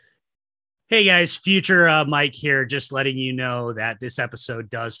Hey guys, future Mike here, just letting you know that this episode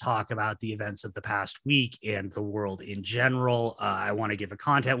does talk about the events of the past week and the world in general. I want to give a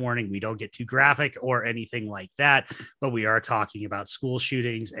content warning. We don't get too graphic or anything like that, but we are talking about school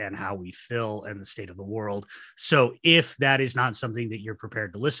shootings and how we feel and the state of the world. So if that is not something that you're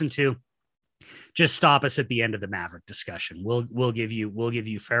prepared to listen to, just stop us at the end of the Maverick discussion. We'll give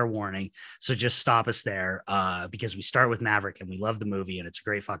you fair warning. So just stop us there because we start with Maverick and we love the movie and it's a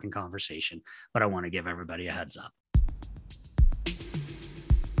great fucking conversation. But I want to give everybody a heads up.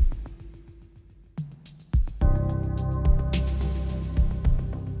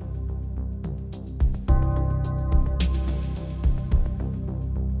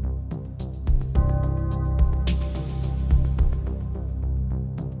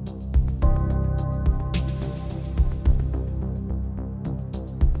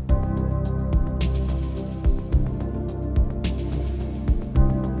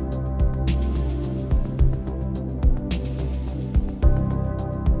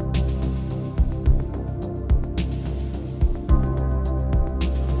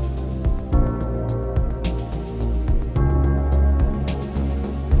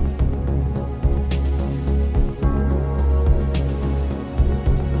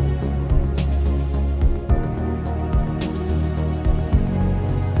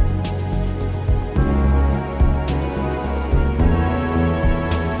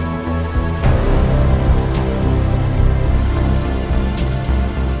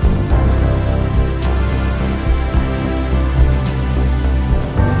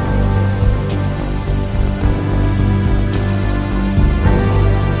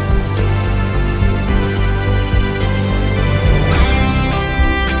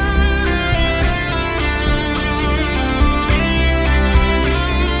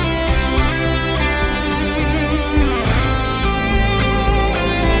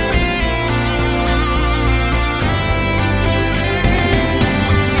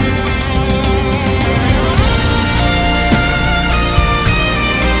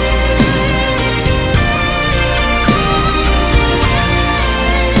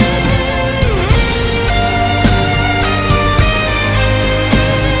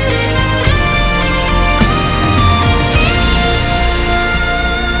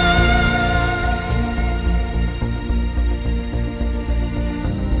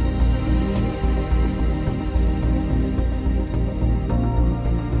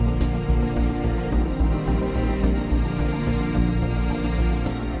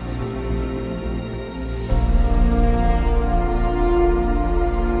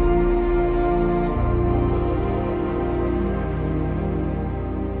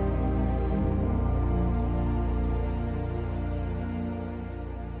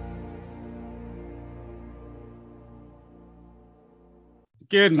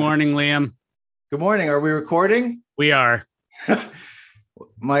 Good morning, Liam. Good morning. Are we recording? We are.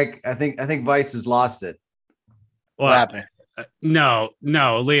 Mike, I think Vice has lost it. What happened? No,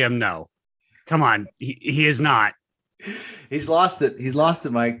 Liam, no. Come on. He is not. He's lost it. He's lost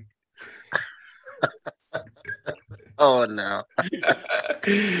it, Mike. Oh, no.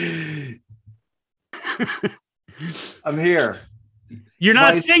 I'm here. You're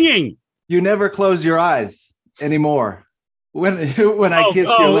not singing. You never close your eyes anymore. When I kiss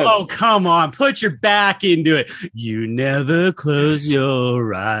your lips. Oh, come on. Put your back into it. You never close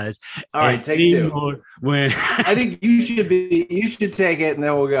your eyes. All right, take two. I think you should take it and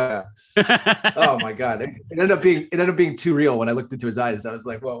then we'll go. Oh my God. It ended up being too real when I looked into his eyes. I was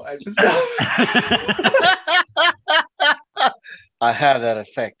like, whoa, I just I have that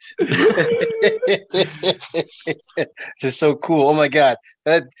effect. This is so cool. Oh my God.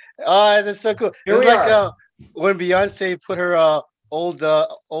 That's so cool. It's like when Beyonce put her old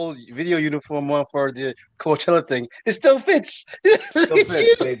video uniform on for the Coachella thing, it still fits. Still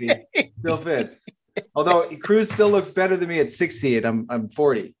fits, baby. Still fits. Although Cruz still looks better than me at 60 and I'm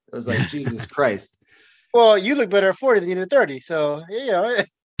 40. I was like, Jesus Christ. Well, you look better at 40 than you do at 30. So yeah.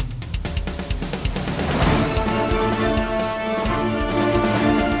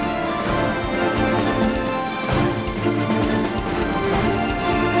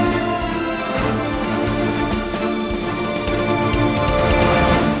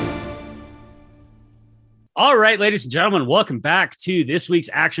 All right, ladies and gentlemen, welcome back to this week's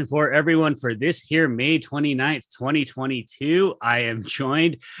Action for Everyone for this here May 29th, 2022. I am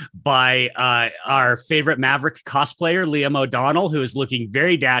joined by our favorite Maverick cosplayer, Liam O'Donnell, who is looking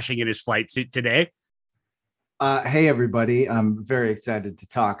very dashing in his flight suit today. Hey, everybody. I'm very excited to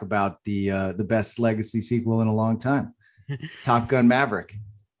talk about the best legacy sequel in a long time, Top Gun Maverick.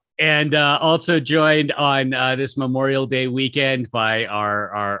 And also joined on this Memorial Day weekend by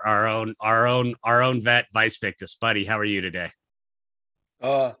our own vet, Vice Victus. Buddy, how are you today?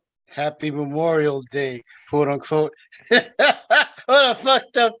 Happy Memorial Day, quote unquote. What a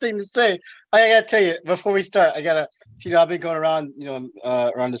fucked up thing to say. I gotta tell you before we start. I've been going around,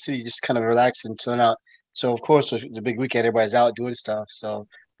 around the city, just kind of relaxing, chilling out. So of course, it's a big weekend. Everybody's out doing stuff. So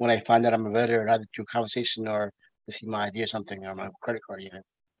when I find out I'm a veteran, either through conversation or to see my ID or something, or my credit card even.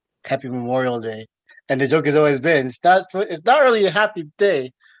 Happy Memorial Day. And the joke has always been, it's not really a happy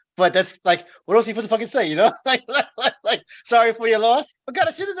day, but that's like, what else are you supposed to fucking say, like, sorry for your loss. What kind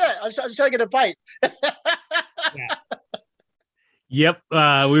of shit is that? I'm just trying to get a bite. Yeah. Yep.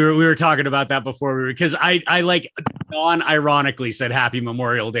 We were talking about that before because I like non-ironically said Happy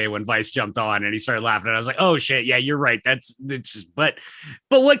Memorial Day when Vice jumped on and he started laughing. And I was like, oh shit, yeah, you're right. But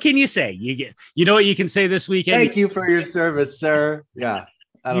what can you say? You know what you can say this weekend? Thank you for your service, sir. Yeah.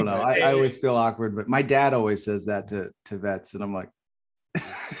 I don't know. I always feel awkward, but my dad always says that to vets, and I'm like,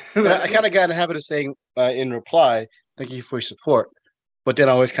 I kind of got in the habit of saying in reply, thank you for your support. But then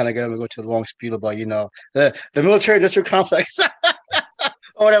I always kind of got to go to the long spiel about, the military industrial complex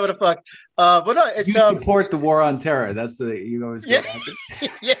or whatever the fuck. But no, it's you support the war on terror. That's you always go back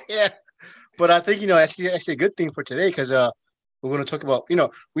to. Yeah. But I think, I see a good thing for today because we're going to talk about,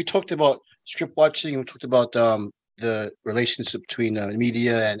 we talked about strip watching. We talked about the relationship between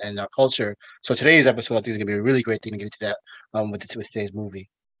media and our culture. So today's episode, I think, is going to be a really great thing to get into that with today's movie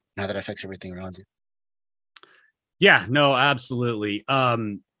and how that affects everything around it. Yeah, no, absolutely.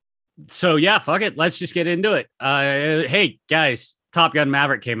 So yeah, fuck it. Let's just get into it. Hey guys, Top Gun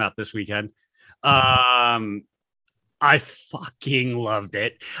Maverick came out this weekend. I fucking loved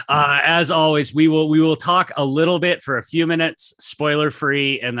it. As always, we will talk a little bit for a few minutes, spoiler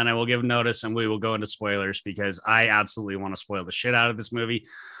free, and then I will give notice and we will go into spoilers because I absolutely want to spoil the shit out of this movie.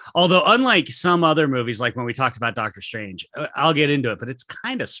 Although, unlike some other movies, like when we talked about Doctor Strange, I'll get into it, but it's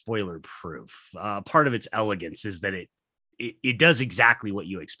kind of spoiler proof. Part of its elegance is that it does exactly what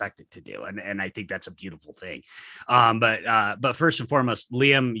you expect it to do. And I think that's a beautiful thing. But first and foremost,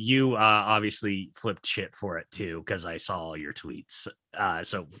 Liam, you obviously flipped shit for it too, because I saw all your tweets.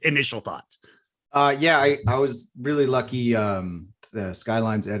 So initial thoughts. Yeah, I was really lucky. The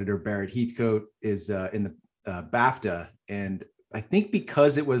Skylines editor, Barrett Heathcote, is in the BAFTA. And I think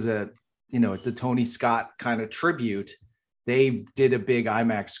because it was it's a Tony Scott kind of tribute, they did a big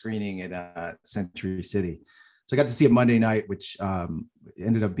IMAX screening at Century City. So I got to see it Monday night, which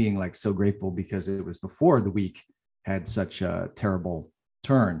ended up being like so grateful because it was before the week had such a terrible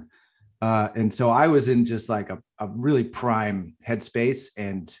turn. And so I was in just like a really prime headspace.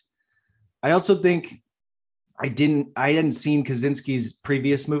 And I also think I hadn't seen Kaczynski's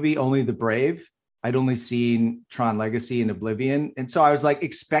previous movie, Only the Brave. I'd only seen Tron Legacy and Oblivion. And so I was like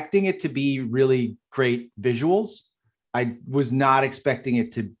expecting it to be really great visuals. I was not expecting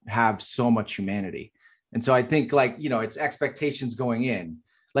it to have so much humanity. And so I think it's expectations going in.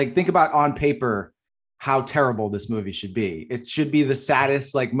 Like think about on paper how terrible this movie should be. It should be the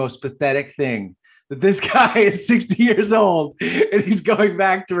saddest, most pathetic thing that this guy is 60 years old and he's going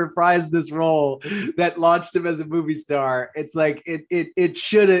back to reprise this role that launched him as a movie star. It's like it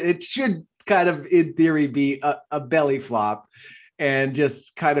should kind of in theory be a belly flop and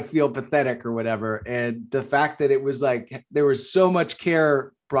just kind of feel pathetic or whatever. And the fact that it was like there was so much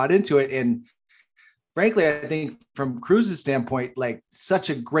care brought into it, and frankly, I think from Cruise's standpoint, such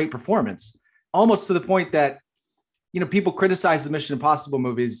a great performance, almost to the point that, people criticize the Mission Impossible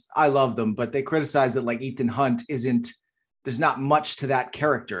movies. I love them, but they criticize that Ethan Hunt there's not much to that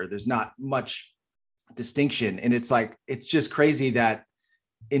character. There's not much distinction. And it's just crazy that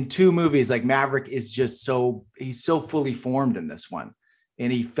in two movies, Maverick is just he's so fully formed in this one.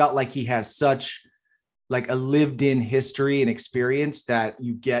 And he felt like he has such a lived-in history and experience that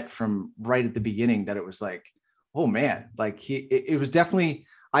you get from right at the beginning, that it was oh man, it was definitely,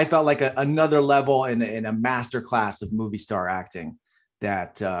 I felt like another level in a masterclass of movie star acting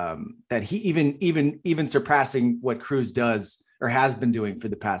that he even surpassing what Cruise does or has been doing for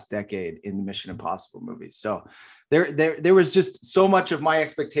the past decade in the Mission Impossible movies. So there was just so much of my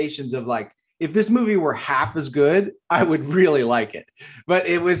expectations of if this movie were half as good, I would really like it. But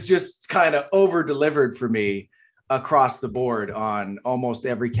it was just kind of over-delivered for me across the board on almost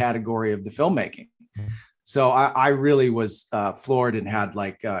every category of the filmmaking. So I really was floored and had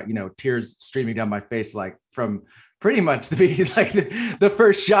tears streaming down my face, from pretty much the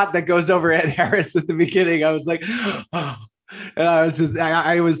first shot that goes over Ed Harris at the beginning. I was like, oh, and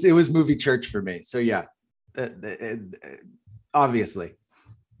it was movie church for me. So yeah, obviously.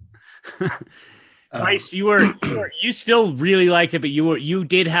 Bryce, you still really liked it, but you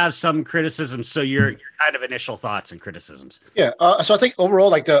did have some criticisms. So your kind of initial thoughts and criticisms. Yeah. So I think overall,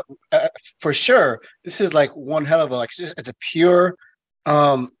 like for sure, this is like one hell of a like it's a pure,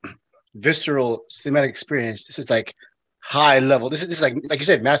 um, visceral cinematic experience. This is like high level. This is like you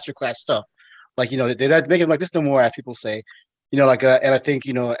said, masterclass stuff. Like they make it like this no more, as people say. And I think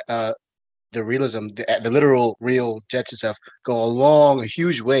the realism, the literal real jets and stuff go a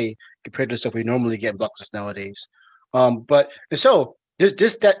huge way compared to the stuff we normally get in blockbusters nowadays. But and so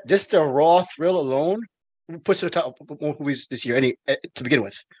just the raw thrill alone puts it at the top of movies this year, to begin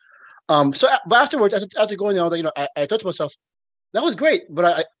with. But afterwards, after going on, I thought to myself, that was great,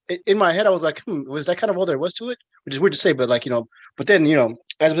 but in my head I was like, was that kind of all there was to it? Which is weird to say, but but then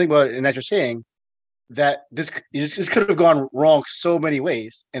as I think about it, and as you're saying, that this could have gone wrong so many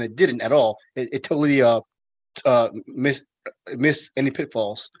ways, and it didn't at all. It totally missed any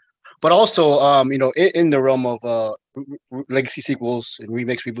pitfalls. But also, in the realm of legacy sequels and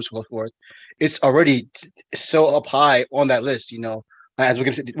remakes, reboots, and so forth, it's already so up high on that list. As we'll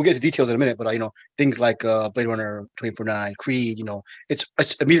get to details in a minute, but things like Blade Runner 2049, Creed,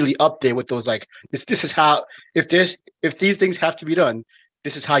 it's immediately up there with those. Like this is how, if these things have to be done,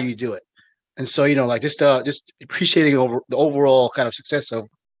 this is how you do it. And so like just appreciating the overall kind of success of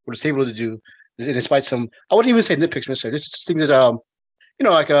what it's able to do, despite some, I wouldn't even say nitpicks necessarily. This is things that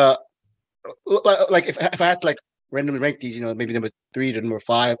like if I had to like randomly rank these, maybe number 3 to number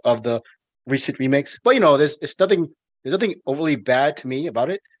 5 of the recent remakes. But there's nothing overly bad to me about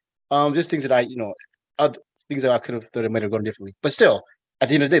it. Just things that things that I could have thought it might have gone differently. But still, at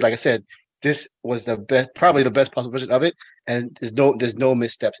the end of the day, like I said, this was probably the best possible version of it, and there's no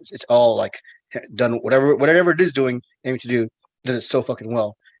missteps. It's all like done whatever it is aiming to do, does it so fucking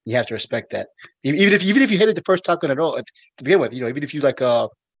well. You have to respect that. Even if you hated the first Top Gun at all to begin with, even if you like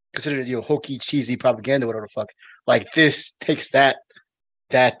consider it hokey, cheesy propaganda, whatever the fuck, like this takes that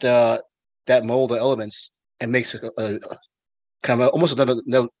mold of elements and makes a kind of almost another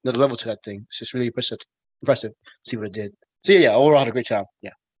level to that thing. It's just really impressive. See what it did. So yeah, overall had a great time.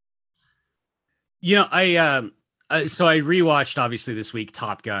 Yeah. So I rewatched obviously this week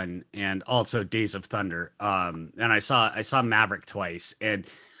Top Gun and also Days of Thunder. And I saw Maverick twice, and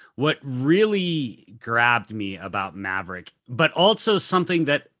what really grabbed me about Maverick, but also something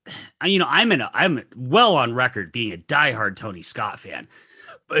that I'm well on record being a diehard Tony Scott fan.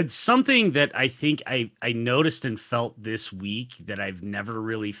 But something that I think I noticed and felt this week that I've never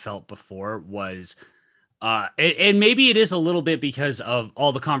really felt before was and maybe it is a little bit because of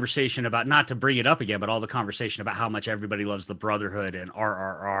all the conversation about, not to bring it up again, but all the conversation about how much everybody loves the Brotherhood and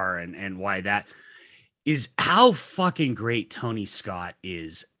RRR and why that is, how fucking great Tony Scott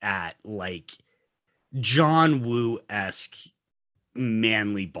is at like John Woo-esque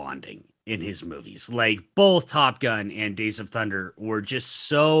manly bonding in his movies. Like both Top Gun and Days of Thunder were just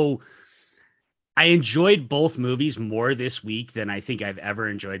so, I enjoyed both movies more this week than I think I've ever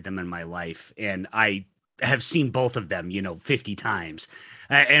enjoyed them in my life. And I have seen both of them, 50 times.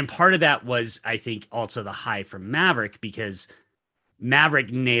 And part of that was, I think, also the high from Maverick, because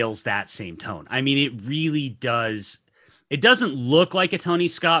Maverick nails that same tone. I mean, it really does. It doesn't look like a Tony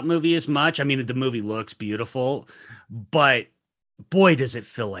Scott movie as much. I mean, the movie looks beautiful, but boy, does it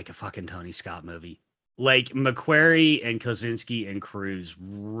feel like a fucking Tony Scott movie. Like McQuarrie and Kosinski and Cruise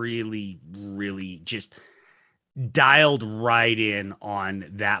really, really just dialed right in on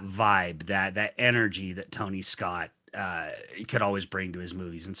that vibe, that energy that Tony Scott could always bring to his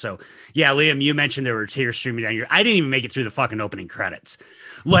movies. And so, yeah, Liam, you mentioned there were tears streaming down your. I didn't even make it through the fucking opening credits.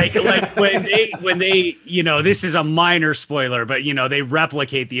 Like when they, this is a minor spoiler, but they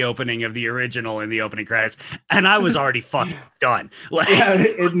replicate the opening of the original in the opening credits, and I was already fucking done. Like, yeah,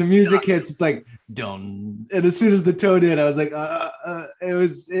 and the music hits, it's like done, and as soon as the tone hit, I was like, it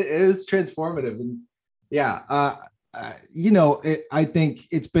was transformative. And yeah, I think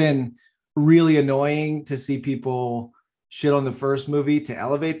it's been really annoying to see people shit on the first movie to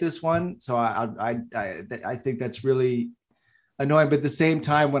elevate this one. So I think that's really annoying. But at the same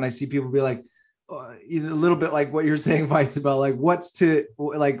time, when I see people be like, a little bit like what you're saying, Vice, about like,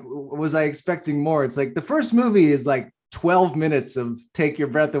 was I expecting more? It's like the first movie is like 12 minutes of take your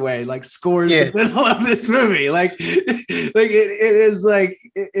breath away, like scores the middle of this movie. Like it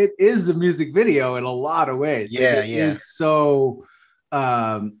is a music video in a lot of ways. It is so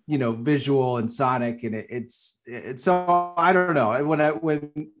visual and sonic, and it's so, I don't know,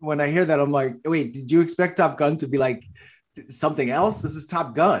 when I hear that, I'm like, wait, did you expect Top Gun to be like something else? This is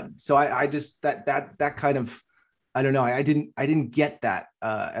Top Gun. So I just that kind of, I don't know, I didn't get that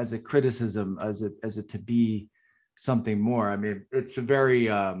as a criticism, as it to be something more. I mean, it's a very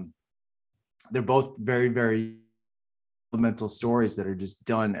they're both very, very elemental stories that are just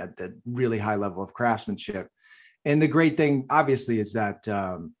done at the really high level of craftsmanship. And the great thing, obviously, is that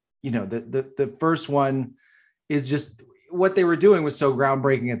the first one is just what they were doing was so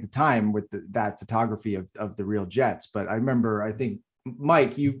groundbreaking at the time with that photography of the real jets. But I remember, I think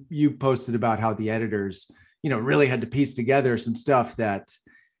Mike, you posted about how the editors, really had to piece together some stuff that,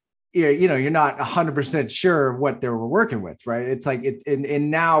 you're not 100% sure what they were working with, right? It's like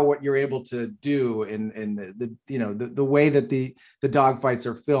and now what you're able to do in the way that the dogfights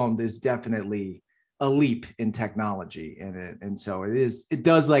are filmed is definitely a leap in technology, and so it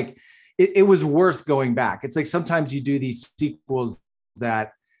does like it was worth going back. It's like sometimes you do these sequels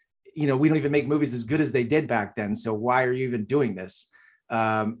that we don't even make movies as good as they did back then, so why are you even doing this?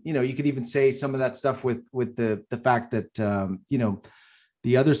 You could even say some of that stuff with the fact that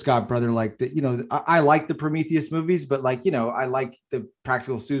the other Scott brother, like that, I like the Prometheus movies, but like, I like the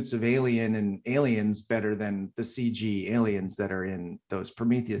practical suits of Alien and Aliens better than the CG aliens that are in those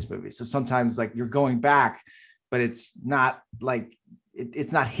Prometheus movies. So sometimes like you're going back, but it's not like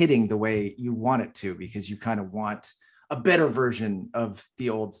it's not hitting the way you want it to, because you kind of want a better version of the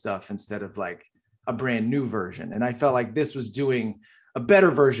old stuff instead of like a brand new version. And I felt like this was doing a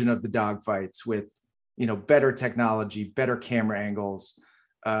better version of the dogfights with, better technology, better camera angles,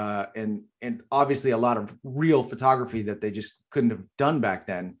 and obviously a lot of real photography that they just couldn't have done back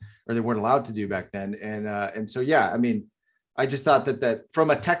then, or they weren't allowed to do back then. And so, yeah, I mean, I just thought that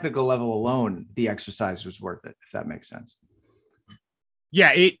from a technical level alone, the exercise was worth it, if that makes sense. Yeah,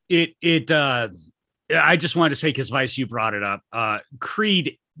 I just wanted to say, because Vice, you brought it up.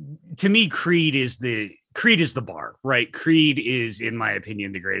 Creed, to me, Creed is the bar, right? Creed is, in my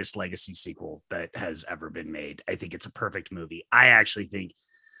opinion, the greatest legacy sequel that has ever been made. I think it's a perfect movie. I actually think,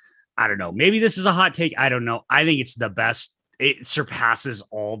 I don't know, maybe this is a hot take. I don't know. I think it's the best. It surpasses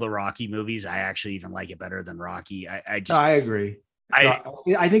all the Rocky movies. I actually even like it better than Rocky. I agree.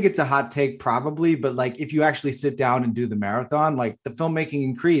 I think it's a hot take probably, but like if you actually sit down and do the marathon, like the filmmaking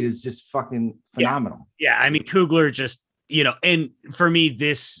in Creed is just fucking phenomenal. Yeah. I mean, Coogler just, and for me,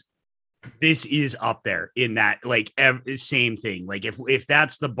 this is up there in that, like, same thing. Like if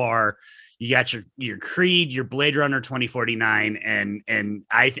that's the bar, you got your Creed, your Blade Runner 2049, and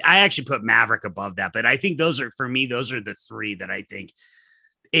I actually put Maverick above that. But I think those are the three that I think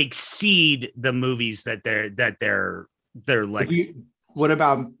exceed the movies that they're like. What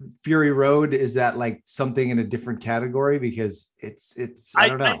about Fury Road? Is that like something in a different category? Because it's I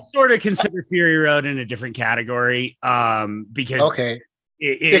don't know. I sort of consider Fury Road in a different category. Because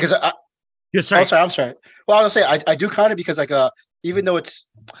because I'm sorry. Well, I was gonna say I do kind of, because like even though it's,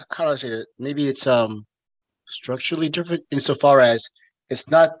 how do I say it? Maybe it's structurally different insofar as it's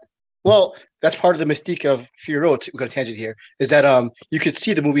not. Well, that's part of the mystique of Fury Road. We've got a tangent here. Is that you could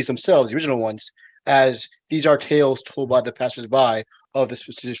see the movies themselves, the original ones, as these are tales told by the passersby of this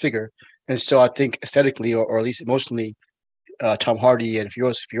specific figure. And so I think aesthetically, or at least emotionally, Tom Hardy and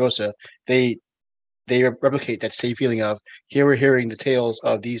Furiosa, they replicate that same feeling of, here we're hearing the tales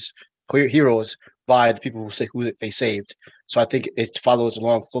of these heroes by the people who they saved. So I think it follows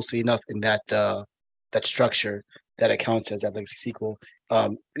along closely enough in that that structure that it counts as that legacy sequel.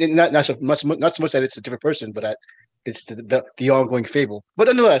 Not so much that it's a different person, but it's the ongoing fable. But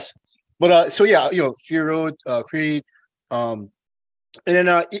nonetheless, so yeah, Fury Road, Creed, and then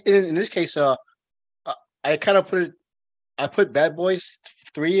in this case, I kind of put Bad Boys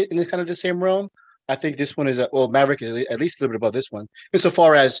 3 in kind of the same realm. I think this one is Maverick is at least a little bit above this one,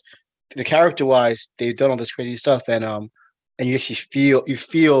 insofar as the character wise, they've done all this crazy stuff, and you actually feel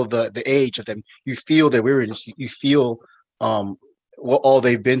the age of them, you feel their weariness, you feel what all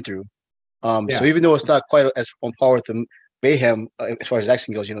they've been through. So even though it's not quite as on par with the Mayhem as far as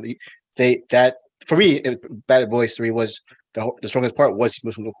action goes, that for me, Bad Boys 3 was the strongest part was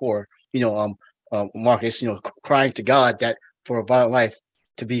from the core. Marcus, crying to God that for a violent life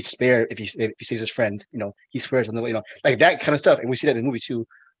to be spared if he sees his friend. He swears on the like that kind of stuff, and we see that in the movie too.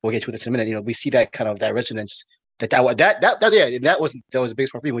 We'll get to this in a minute. We see that kind of that resonance. That was the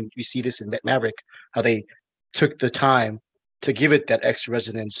biggest part for me when you see this in Maverick, how they took the time to give it that extra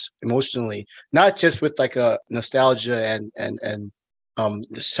resonance emotionally, not just with like a nostalgia and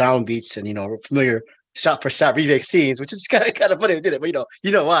the sound beats and familiar shot for shot remake scenes, which is kind of funny they did it, but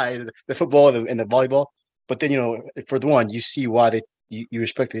you know why, the football and the volleyball. But then for the one, you see why you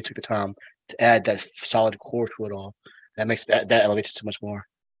respect they took the time to add that solid core to it all. That makes that elevates it so much more.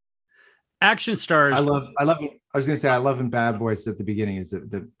 Action stars. I was gonna say I love in Bad Boys at the beginning is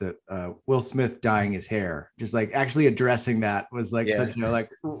the Will Smith dyeing his hair, just like actually addressing that was like such like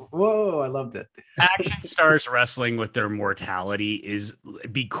whoa, I loved it. Action stars wrestling with their mortality is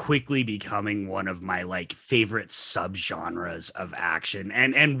quickly becoming one of my like favorite subgenres of action,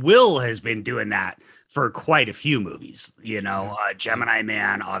 and Will has been doing that for quite a few movies, Gemini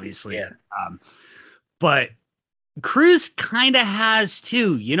Man, obviously, but Cruise kind of has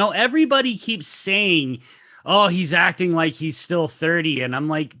too. Everybody keeps saying, oh, he's acting like he's still 30. And I'm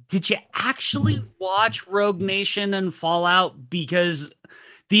like, did you actually watch Rogue Nation and Fallout? Because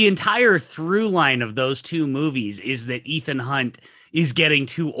the entire through line of those two movies is that Ethan Hunt is getting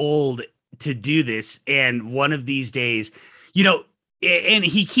too old to do this. And one of these days, and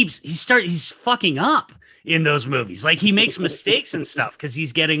he's fucking up in those movies. Like he makes mistakes and stuff because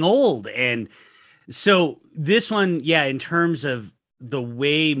he's getting old. And so this one, in terms of the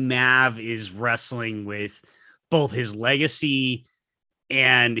way Mav is wrestling with both his legacy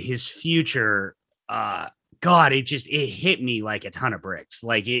and his future, God, it hit me like a ton of bricks.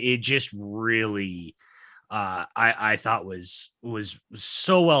 Like it just really, I thought was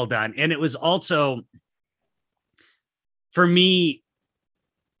so well done. And it was also, for me,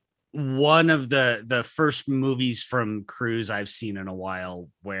 one of the first movies from Cruise I've seen in a while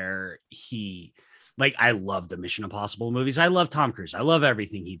where I love the Mission Impossible movies. I love Tom Cruise. I love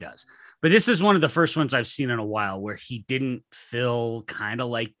everything he does. But this is one of the first ones I've seen in a while where he didn't feel kind of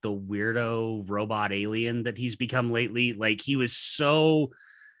like the weirdo robot alien that he's become lately. Like he was so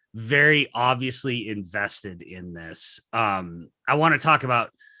very obviously invested in this. I want to talk about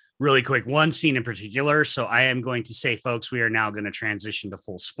really quick one scene in particular. So I am going to say, folks, we are now going to transition to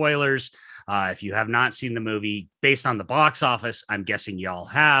full spoilers. If you have not seen the movie based on the box office, I'm guessing y'all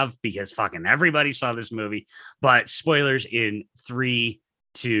have because fucking everybody saw this movie. But spoilers in 3,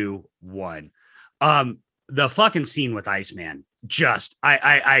 2, 1. The fucking scene with Iceman.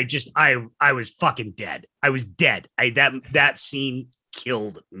 I was fucking dead. I was dead. That scene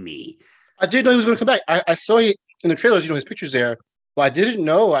killed me. I didn't know he was going to come back. I saw it in the trailers. His pictures there. But I didn't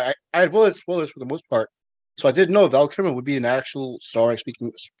know. I avoided spoilers for the most part, so I didn't know Val Kilmer would be an actual star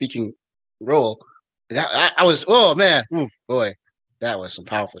speaking role. I was, oh man, boy, that was some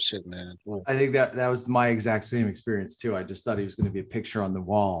powerful shit, man. Ooh. I think that was my exact same experience too. I just thought he was going to be a picture on the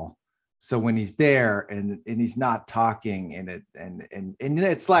wall. So when he's there and he's not talking and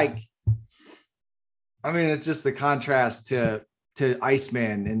it's like, I mean, it's just the contrast to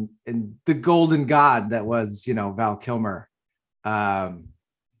Iceman and the golden god that was Val Kilmer. When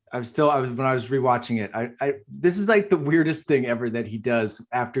I was rewatching it, this is like the weirdest thing ever that he does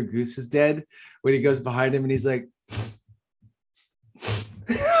after Goose is dead, when he goes behind him and he's like,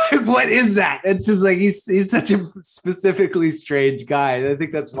 what is that? It's just like, he's such a specifically strange guy. I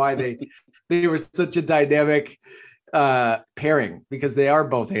think that's why they were such a dynamic pairing, because they are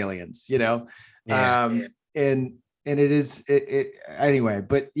both aliens, and it is anyway,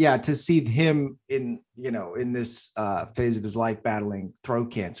 but to see him in this phase of his life battling throat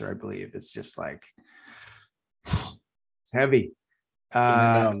cancer, I believe, it's just like, it's heavy.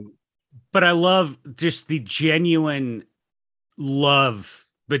 But I love just the genuine love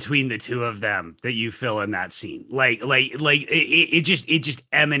between the two of them that you feel in that scene. Like it just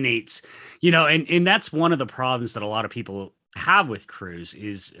emanates, and that's one of the problems that a lot of people have with Cruise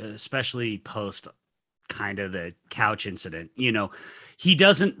is, especially post kind of the couch incident, he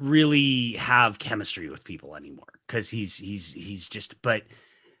doesn't really have chemistry with people anymore because he's just, but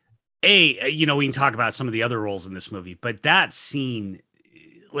we can talk about some of the other roles in this movie, but that scene,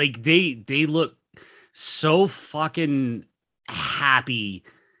 like they look so fucking happy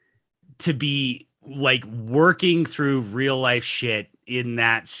to be like working through real life shit in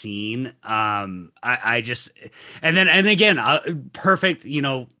that scene. I just, and again, perfect,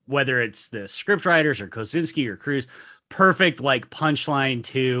 whether it's the script writers or Kosinski or Cruise, perfect like punchline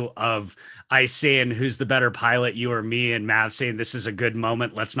too of Ice saying, who's the better pilot, you or me, and Mav saying, this is a good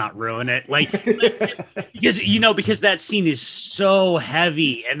moment, let's not ruin it. Like, because that scene is so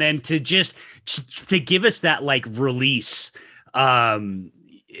heavy, and then to give us that like release,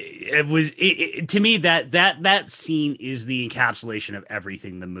 it was to me that scene is the encapsulation of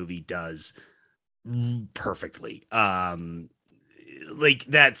everything the movie does perfectly. Like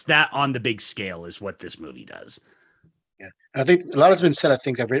that on the big scale is what this movie does. Yeah, I think a lot has been said. I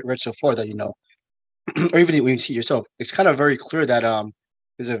think I've read so far that or even when you see it yourself, it's kind of very clear that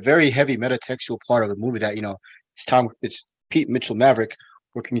there's a very heavy metatextual part of the movie that it's Pete Mitchell Maverick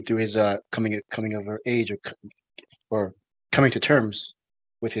working through his coming of age or coming to terms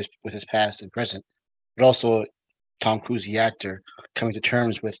with his past and present, but also Tom Cruise, the actor, coming to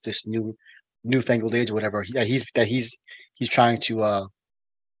terms with this new newfangled age or whatever. He's trying to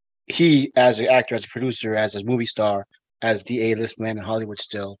he as an actor, as a producer, as a movie star, as the A-list man in Hollywood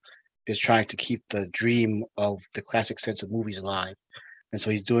still is trying to keep the dream of the classic sense of movies alive. And so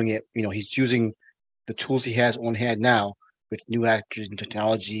he's doing it, he's using the tools he has on hand now with new actors and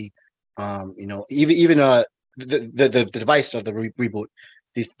technology. Even the device of the reboot,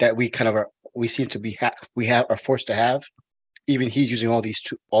 these that we kind of we seem to be are forced to have. Even he's using all this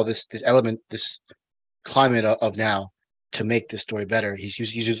element, this climate of now to make this story better. He's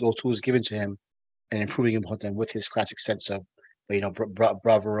using those tools given to him and improving upon them with his classic sense of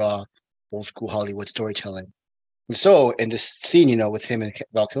bravura, old school Hollywood storytelling. And so in this scene, with him and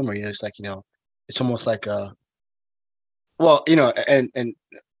Val Kilmer, it's like, it's almost like and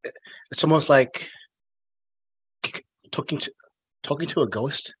it's almost like talking to a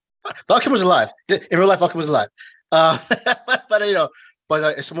ghost. Val Kilmer's alive. In real life, Val Kilmer's alive. But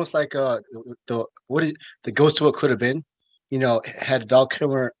it's almost like the ghost of what could have been. Had Val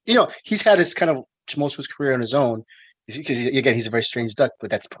Kilmer, he's had his kind of most of his career on his own, because he's a very strange duck, but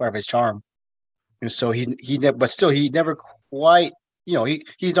that's part of his charm. And so he never quite,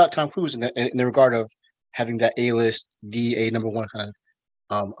 he's not Tom Cruise in the regard of having that A-list, the number one kind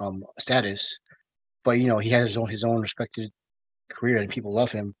of status. But he has his own respected career, and people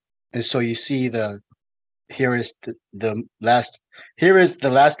love him. And so you see here is the last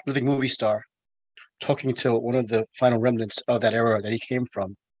living movie star talking to one of the final remnants of that era that he came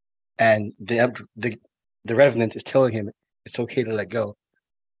from, and the revenant is telling him it's okay to let go.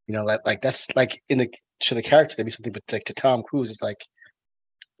 Like that's like to the character that'd be something, but like to Tom Cruise, it's like,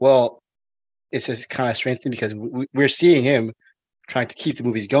 well, it's a kind of strange thing because we're seeing him trying to keep the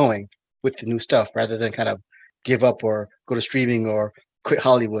movies going with the new stuff rather than kind of give up or go to streaming or quit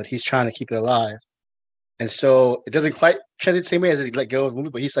Hollywood. He's trying to keep it alive. And so it doesn't quite translate the same way as he let go of the movie,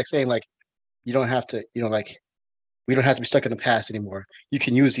 but he's like saying, like, you don't have to, we don't have to be stuck in the past anymore. You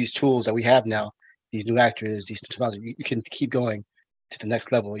can use these tools that we have now, these new actors, these technology. You can keep going to the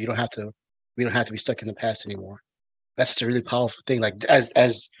next level. We don't have to be stuck in the past anymore. That's a really powerful thing. Like as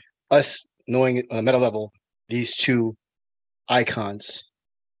us knowing on a meta level, these two icons,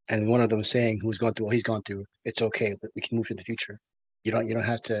 and one of them saying who's gone through what he's gone through, it's okay, but we can move to the future. You don't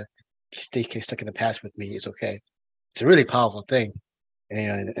have to stay stuck in the past with me. It's okay. It's a really powerful thing.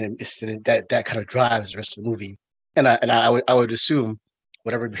 And that kind of drives the rest of the movie. And I would assume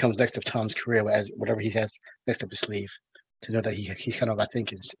whatever becomes next of Tom's career, as whatever he has next up his sleeve, to know that he's kind of, I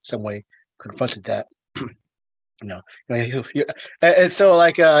think, in some way confronted that. And so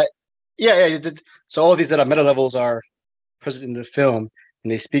like so all these that are meta levels are present in the film,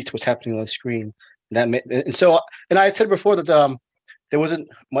 and they speak to what's happening on the screen. And I said before that there wasn't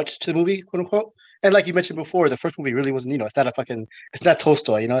much to the movie, quote unquote. And like you mentioned before, the first movie really wasn't, it's not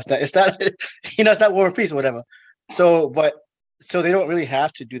Tolstoy, it's not War and Peace or whatever. So they don't really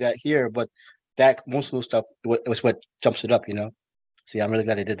have to do that here, but that most of the stuff was what jumps it up, So yeah, I'm really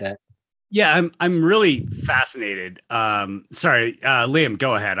glad they did that. Yeah, I'm really fascinated. Sorry, Liam,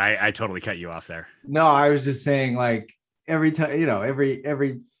 go ahead. I totally cut you off there. No, I was just saying, like, every time,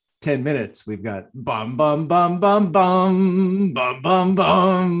 every 10 minutes we've got bum bum bum bum bum bum bum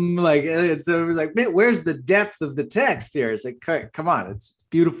bum, like, it was like, man, where's the depth of the text here? It's like, come on, it's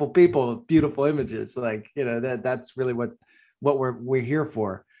beautiful people, beautiful images, like, that's really what we're here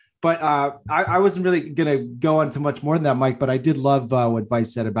for. But I wasn't really gonna go into much more than that, Mike, but I did love what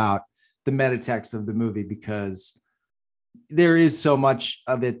Vice said about the meta text of the movie, because there is so much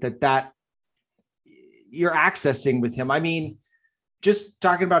of it that you're accessing with him. I mean, just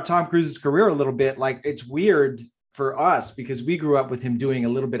talking about Tom Cruise's career a little bit, like, it's weird for us because we grew up with him doing a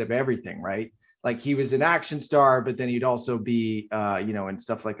little bit of everything, right? Like, he was an action star, but then he'd also be, in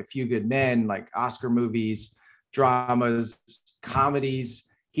stuff like A Few Good Men, like Oscar movies, dramas, comedies.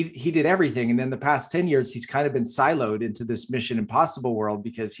 He did everything. And then the past 10 years, he's kind of been siloed into this Mission Impossible world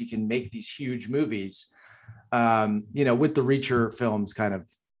because he can make these huge movies, with the Reacher films kind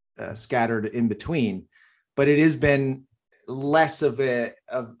of scattered in between. But it has been less of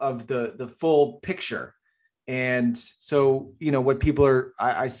the full picture. And so, what people are,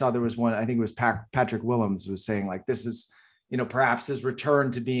 I saw there was one, I think it was Patrick Willems was saying, like, this is, perhaps his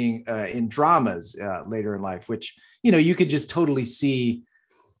return to being in dramas later in life, which, you could just totally see.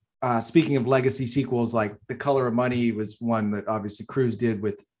 Speaking of legacy sequels, like The Color of Money was one that obviously Cruise did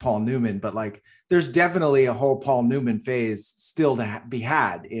with Paul Newman, but like, there's definitely a whole Paul Newman phase still to be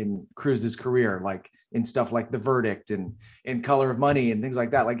had in Cruise's career, like in stuff like The Verdict and Color of Money and things like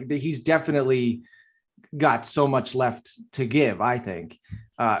that. Like, he's definitely got so much left to give, I think,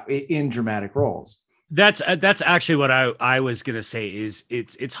 in dramatic roles. That's actually what I was gonna say is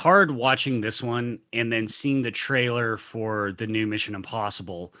it's hard watching this one and then seeing the trailer for the new Mission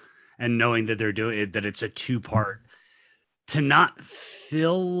Impossible and knowing that they're doing it, that it's a two-part, to not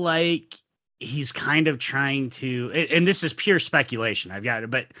feel like he's kind of trying to, and this is pure speculation, I've got it,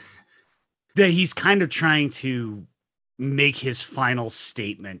 but that he's kind of trying to make his final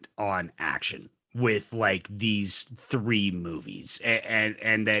statement on action with like these three movies,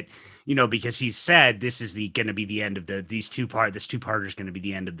 and that, you know, because he said this is the going to be the end of this two-parter is going to be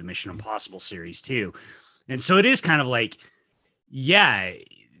the end of the Mission Impossible series too. And so it is kind of like, yeah,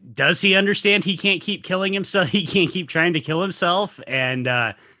 does he understand he can't keep killing himself? He can't keep trying to kill himself. And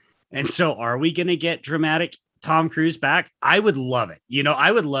so are we going to get dramatic Tom Cruise back? I would love it. You know,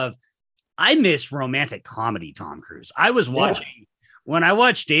 I miss romantic comedy Tom Cruise. I was watching when I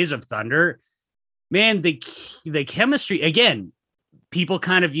watched Days of Thunder, man, the chemistry, again, people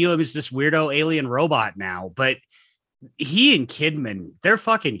kind of view him as this weirdo alien robot now, but he and Kidman, their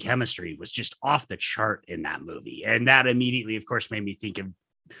fucking chemistry was just off the chart in that movie. And that immediately, of course, made me think of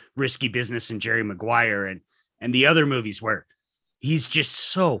Risky Business and Jerry Maguire and the other movies where he's just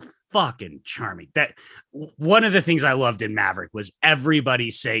so fucking charming. That one of the things I loved in Maverick was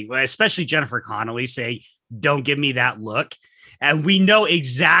everybody saying, especially Jennifer Connelly, saying, "Don't give me that look." And we know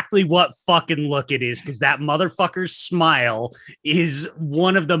exactly what fucking look it is, because that motherfucker's smile is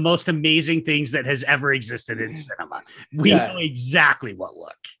one of the most amazing things that has ever existed in cinema. We know exactly what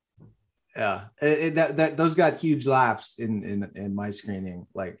look. Yeah, that those got huge laughs in my screening.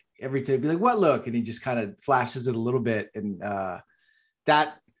 Like every time, be like, "What look?" And he just kind of flashes it a little bit, and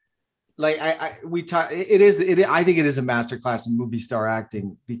that, like, I think it is a masterclass in movie star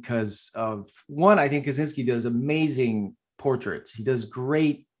acting because of one. I think Kaczynski does amazing portraits. He does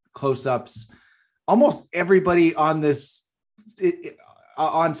great close-ups. Almost everybody on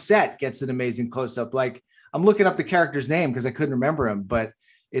on set gets an amazing close-up. Like, I'm looking up the character's name because I couldn't remember him, but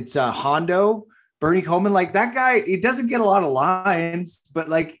it's Hondo, Bernie Coleman. Like, that guy, he doesn't get a lot of lines, but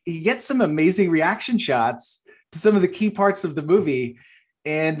like he gets some amazing reaction shots to some of the key parts of the movie,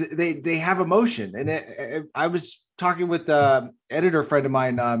 and they have emotion. And I was talking with the editor friend of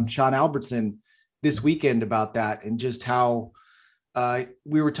mine, Sean Albertson, this weekend about that, and just how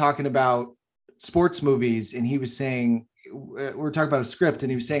we were talking about sports movies, and he was saying, we were talking about a script,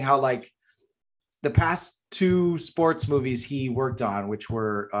 and he was saying how, like, the past two sports movies he worked on, which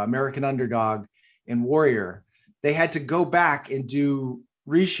were American Underdog and Warrior, they had to go back and do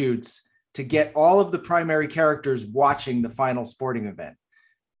reshoots to get all of the primary characters watching the final sporting event.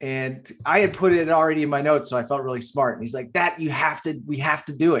 And I had put it already in my notes, so I felt really smart. And he's like, we have to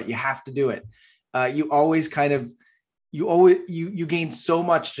do it. You have to do it. You gain so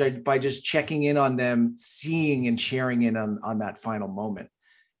much by just checking in on them, seeing and sharing in on that final moment.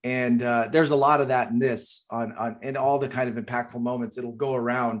 And there's a lot of that in this, in all the kind of impactful moments. It'll go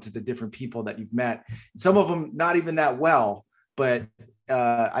around to the different people that you've met. Some of them not even that well, but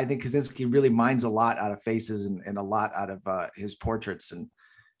I think Kaczynski really mines a lot out of faces and a lot out of his portraits, and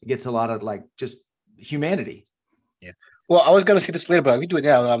it gets a lot of, like, just humanity. Yeah. Well, I was going to say this later, but we do it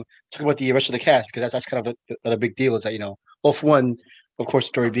now. Talking about the rest of the cast, because that's kind of the other big deal is that, well, for one, of course,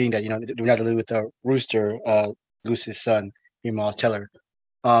 story being that, we have to live with Rooster, Goose's son, Miles Teller.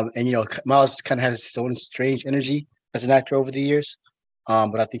 And Miles kind of has his own strange energy as an actor over the years.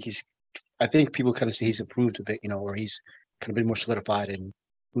 But I think people kind of say he's improved a bit, or he's kind of been more solidified in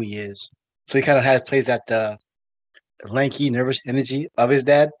who he is. So he kind of plays that lanky, nervous energy of his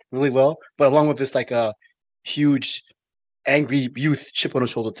dad really well, but along with this like a huge, angry youth chip on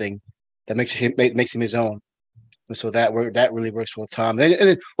his shoulder thing that makes him his own. And so that really works with Tom. And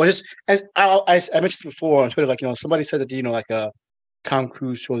then, I mentioned this before on Twitter, like, somebody said that like Tom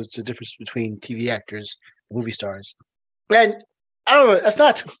Cruise shows the difference between TV actors and movie stars. And I don't know,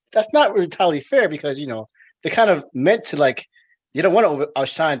 that's not entirely fair, because they kind of meant to, like, you don't want to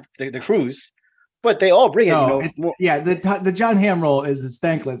outshine the Cruise, but they all bring it. The John Hamm role is as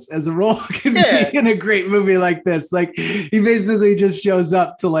thankless as a role can be in a great movie like this. Like, he basically just shows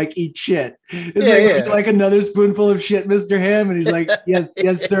up to, like, eat shit. It's like another spoonful of shit, Mr. Hamm, and he's like,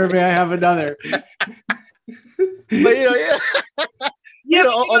 yes, sir, may I have another? But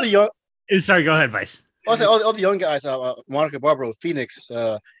all the young. Sorry, go ahead, Vice. Also, all the young guys, Monica Barbaro, Phoenix,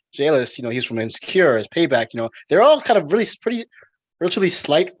 Jay Ellis, he's from Insecure, his Payback. They're all kind of relatively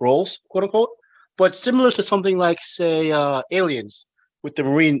slight roles, quote unquote, but similar to something like, say, Aliens with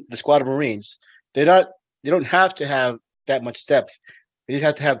the squad of Marines. They don't have to have that much depth. They just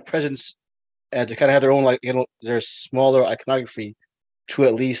have to have presence and to kind of have their own, their smaller iconography to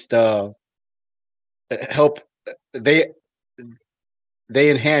at least help. They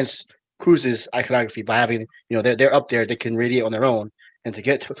enhance Cruz's iconography by having, they're up there, they can radiate on their own, and to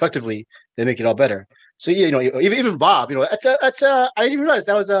get collectively, they make it all better. So yeah, even Bob, I didn't even realize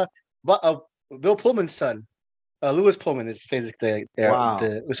that was Bill Pullman's son. Lewis Pullman is basically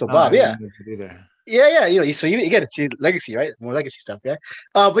so Bob, yeah. So again, it's legacy, right? More legacy stuff, yeah.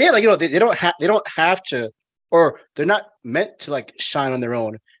 But yeah, they don't have to, or they're not meant to like shine on their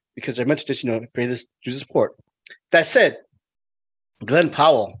own, because they're meant to just pay this user support. That said, Glenn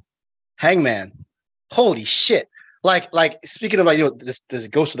Powell, Hangman, holy shit! Like speaking of this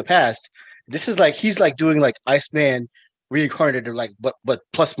Ghost of the Past, this is like he's like doing like Iceman reincarnated, or like but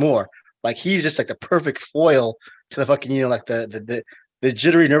plus more. Like he's just like the perfect foil to the fucking like the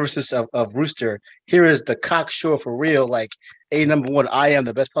jittery nervousness of Rooster. Here is the cocksure for real. Like number one, I am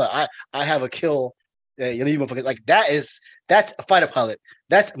the best pilot. I have a kill. Even like that's a fighter pilot.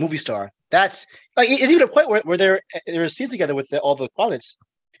 That's a movie star. That's like it's even a point where they're a scene together with all the pilots,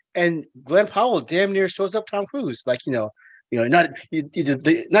 and Glenn Powell damn near shows up Tom Cruise. Like not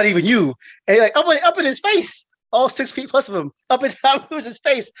even you, and like up in his face. All 6 feet plus of him up in Tom Cruise's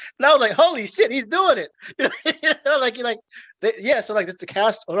face, and I was like, "Holy shit, he's doing it!" So like, that's the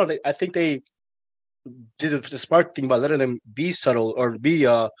cast. Oh no, I think they did the smart thing by letting them be subtle or be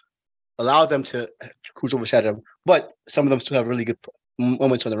allow them to cruise overshadow them, but some of them still have really good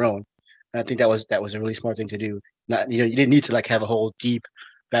moments on their own. And I think that was a really smart thing to do. Not you didn't need to like have a whole deep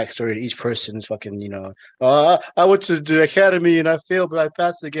backstory to each person's fucking, I went to the academy and I failed, but I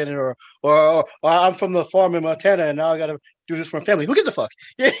passed again, or I'm from the farm in Montana and now I got to do this for my family. Who gives a fuck?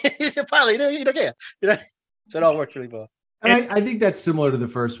 He's a pilot, you don't care. So it all worked really well. And I think that's similar to the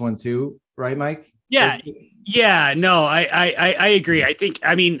first one too, right, Mike? Yeah, no, I agree.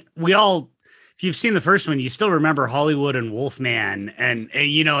 I mean, we all, if you've seen the first one, you still remember Hollywood and Wolfman, and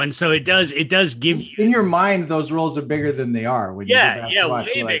so it does give you in your mind those roles are bigger than they are. When way bigger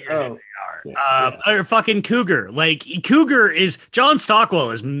than they are. Or fucking Cougar. Like Cougar is John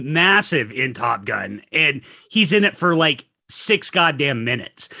Stockwell is massive in Top Gun, and he's in it for like 6 goddamn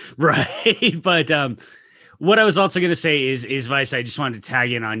minutes, right? But what I was also gonna say is Vice, I just wanted to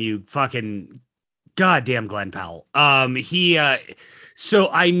tag in on you, fucking goddamn Glenn Powell. So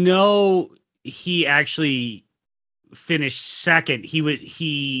I know he actually finished second. He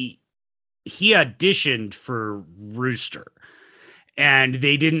auditioned for Rooster, and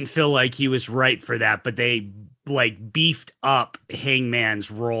they didn't feel like he was right for that, but they like beefed up Hangman's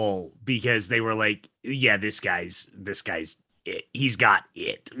role because they were like, yeah, this guy's it. He's got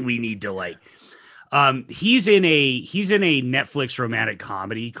it. We need to like he's in a Netflix romantic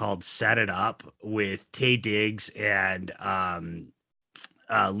comedy called Set It Up with Taye Diggs and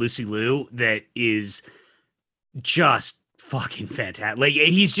Lucy Liu that is just fucking fantastic. Like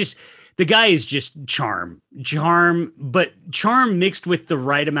the guy is just charm, but charm mixed with the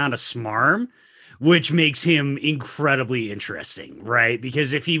right amount of smarm, which makes him incredibly interesting, right?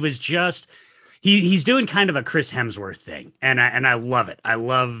 Because if he was just he's doing kind of a Chris Hemsworth thing, and I love it. I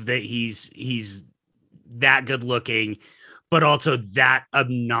love that he's that good looking, but also that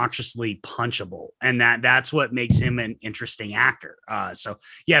obnoxiously punchable, and that's what makes him an interesting actor. So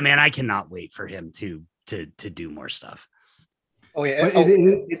yeah, man, I cannot wait for him to do more stuff. Oh yeah,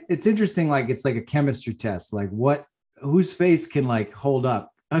 it's interesting. Like it's like a chemistry test. Like whose face can like hold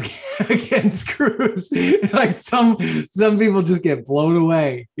up against Cruise? Like some people just get blown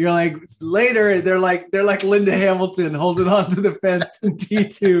away. You're like later they're like Linda Hamilton holding on to the fence in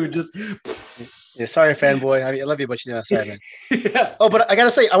T2 just. Yeah, sorry, fanboy. I love you, but you're not sorry, man. Yeah. Oh, but I gotta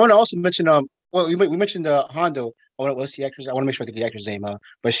say, I want to also mention we mentioned Hondo. What's the actor's? I want to make sure I get the actor's name.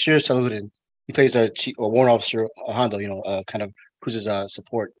 Bashir Saludin. He plays a warrant officer, Hondo. Kind of Cruise's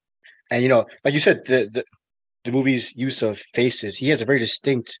support. And like you said, the movie's use of faces. He has a very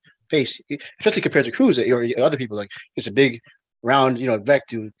distinct face, especially compared to Cruise or other people. Like it's a big, round, Vec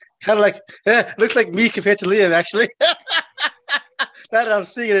dude. Kind of like looks like me compared to Liam, actually. Now that I'm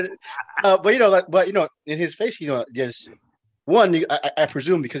seeing it, but in his face, there's one. I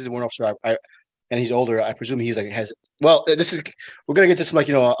presume because he's a warrant officer, and he's older. I presume he's like has. Well, we're gonna get to some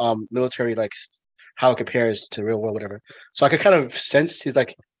military like how it compares to real world, whatever. So I could kind of sense his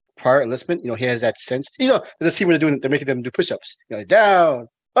like prior enlistment. He has that sense. There's a scene where they're making them do push-ups. Down,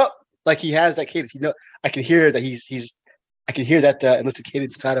 up, like he has that cadence. I can hear that I can hear that enlisted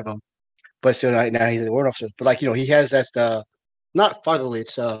cadence inside of him. But so now he's a warrant officer. But like he has that. Not fatherly.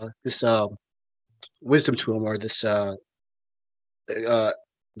 It's this wisdom to him, or this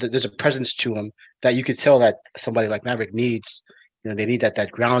there's a presence to him that you could tell that somebody like Maverick needs. They need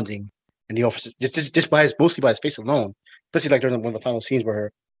that grounding, and the officer just mostly by his face alone. Especially like during one of the final scenes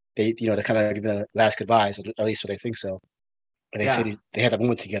where they they're kind of giving the last goodbyes, at least so they think so. And they say they had that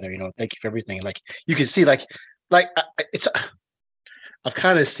moment together. Thank you for everything. And like you can see, it's. I've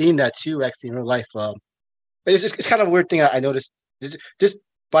kind of seen that too, actually, in real life. It's kind of a weird thing I noticed. Just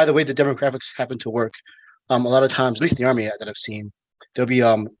by the way, the demographics happen to work. A lot of times, at least in the army that I've seen, there'll be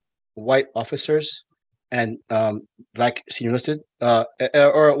white officers and black senior listed.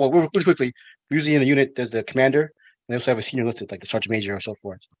 Really quickly, usually in a unit, there's the commander, and they also have a senior listed, like the sergeant major or so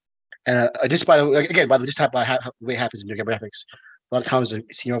forth. And just by the way, again, by the way, just by the way it happens in the demographics, a lot of times the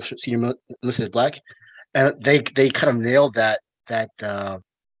senior listed is black, and they kind of nailed that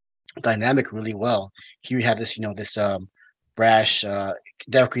dynamic really well. Here you have this, this brash,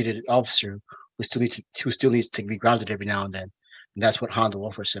 decorated officer who still needs to be grounded every now and then. And that's what Hondo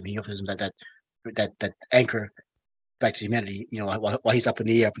offers him. He offers him that anchor back to humanity. While he's up in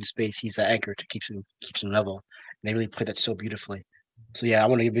the air, up in space, he's the anchor to keeps him level. And they really played that so beautifully. So yeah, I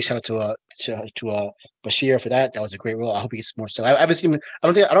want to give a big shout out to Bashir for that. That was a great role. I hope he gets more. So I haven't seen him.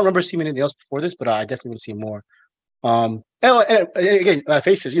 I don't remember seeing anything else before this, but I definitely want to see more. And again,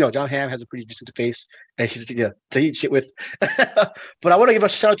 faces. John Hamm has a pretty decent face, and he's to eat shit with. But I want to give a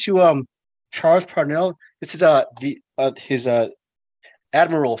shout out to Charles Parnell. This is his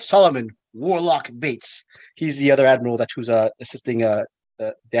Admiral Solomon Warlock Bates. He's the other admiral who's assisting the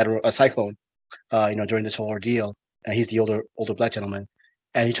Admiral Cyclone, during this whole ordeal. And he's the older black gentleman.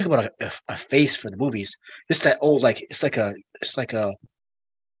 And you talk about a face for the movies. It's that old, it's like a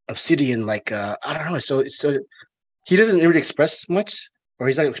obsidian, I don't know. So he doesn't really express much, or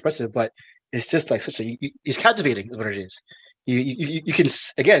he's not expressive, but it's just like he's captivating is what it is. You can,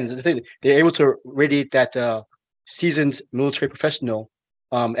 again, the thing, they're able to radiate that seasoned military professional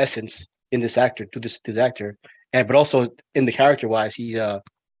essence in this actor, to this actor, but also in the character wise, he's a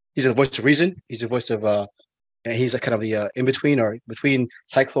voice of reason. He's a voice of and he's a kind of the in between, or between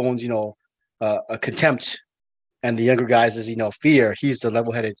Cyclone's a contempt, and the younger guys is fear. He's the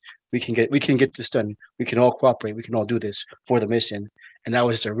level headed. We can get this done. We can all cooperate. We can all do this for the mission. And that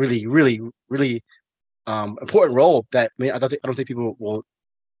was a really, really, really important role that I don't think people will.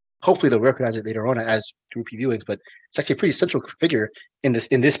 Hopefully, they'll recognize it later on as through reviewings. But it's actually a pretty central figure in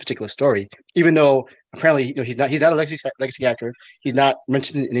this particular story. Even though apparently he's not a legacy actor. He's not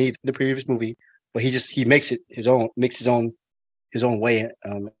mentioned in any of the previous movie. But he makes it his own. Makes his own way.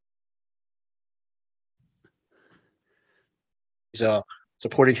 He's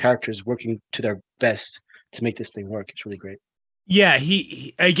supporting characters working to their best to make this thing work. It's really great. Yeah,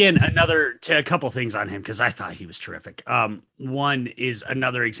 he again, a couple things on him, because I thought he was terrific. One is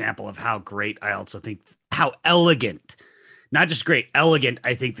another example of how great, I also think, how elegant, not just great, elegant,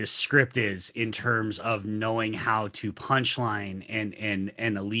 I think this script is in terms of knowing how to punchline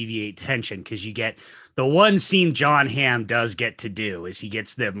and alleviate tension. Because you get the one scene John Hamm does get to do is he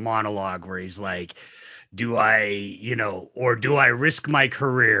gets the monologue where he's like, do I risk my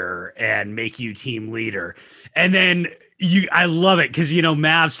career and make you team leader? And then I love it because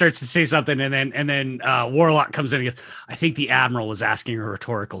Mav starts to say something, and then Warlock comes in and goes, I think the Admiral was asking a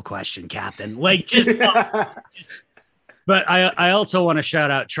rhetorical question, Captain. But I also want to shout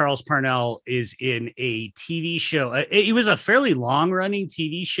out Charles Parnell is in a TV show. It was a fairly long running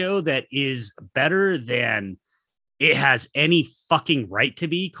TV show that is better than it has any fucking right to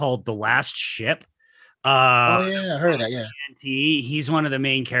be, called The Last Ship. Oh yeah, I heard of that. Yeah, he's one of the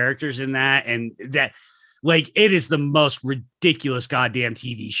main characters in that, and that it is the most ridiculous goddamn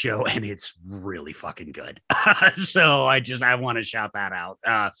TV show, and it's really fucking good. So I want to shout that out.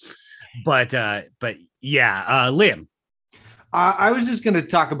 But yeah, Liam. I was just going to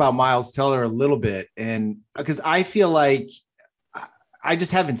talk about Miles Teller a little bit, and because I feel like I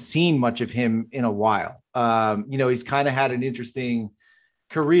just haven't seen much of him in a while. He's kind of had an interesting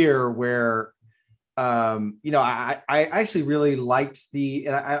career where. I actually really liked and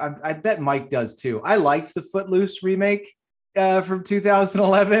I bet Mike does too. I liked the Footloose remake from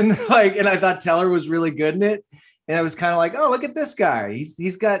 2011. And I thought Teller was really good in it. And I was kind of like, oh, look at this guy.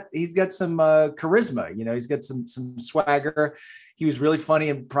 He's got some charisma. He's got some swagger. He was really funny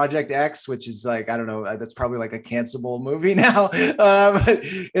in Project X, which is I don't know, that's probably like a cancelable movie now.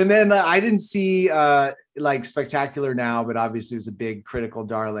 And then I didn't see Spectacular Now, but obviously it was a big critical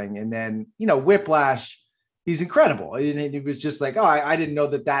darling. And then, Whiplash, he's incredible. And it was just like, oh, I didn't know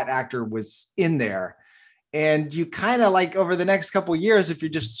that actor was in there. And you kind of over the next couple of years, if you're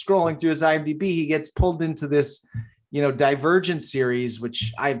just scrolling through his IMDb, he gets pulled into this, Divergent series,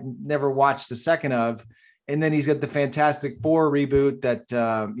 which I've never watched a second of. And then he's got the Fantastic Four reboot that,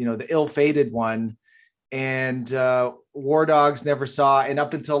 the ill-fated one. And War Dogs never saw. And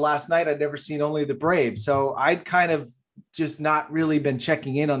up until last night, I'd never seen Only the Brave. So I'd kind of just not really been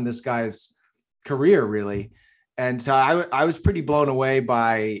checking in on this guy's career, really. And so I was pretty blown away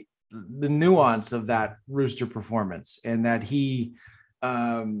by the nuance of that Rooster performance, and that he,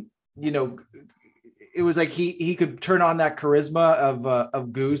 you know, it was like he could turn on that charisma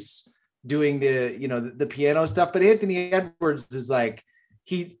of Goose doing the, you know, the piano stuff. But Anthony Edwards is like,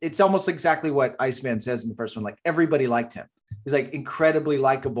 it's almost exactly what Iceman says in the first one. Like, everybody liked him. He's like incredibly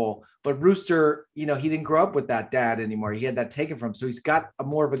likable. But Rooster, you know, he didn't grow up with that dad anymore. He had that taken from him. So he's got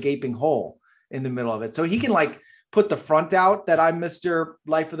more of a gaping hole in the middle of it. So he can like put the front out that I'm Mr.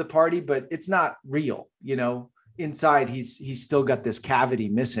 Life of the Party, but it's not real, you know. Inside, he's still got this cavity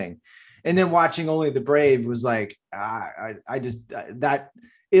missing. And then watching Only the Brave was like, I just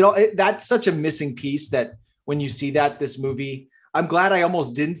that's such a missing piece that when you see this movie, I'm glad I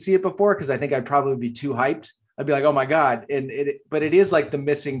almost didn't see it before, because I think I'd probably be too hyped. I'd be like, oh my God. But it is like the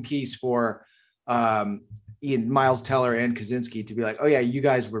missing piece for Miles Teller and Kaczynski to be like, oh yeah, you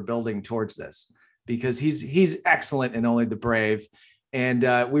guys were building towards this, because he's excellent in Only the Brave. And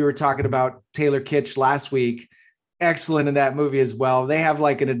we were talking about Taylor Kitsch last week, excellent in that movie as well. They have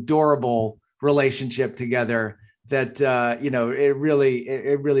like an adorable relationship together that, you know, it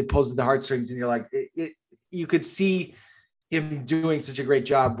really pulls at the heartstrings, and you're like, you could see him doing such a great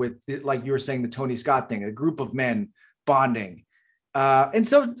job with, like you were saying, the Tony Scott thing, a group of men bonding. And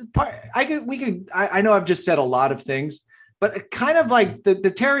so I know I've just said a lot of things, but kind of like the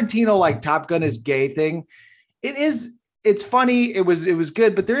Tarantino, like Top Gun is gay thing. It's funny. It was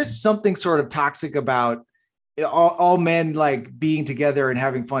good, but there is something sort of toxic about all men like being together and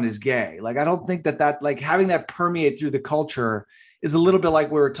having fun is gay. Like, I don't think that like having that permeate through the culture is a little bit like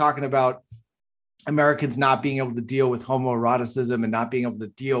we were talking about Americans not being able to deal with homoeroticism and not being able to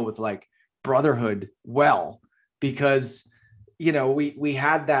deal with like brotherhood well, because, you know, we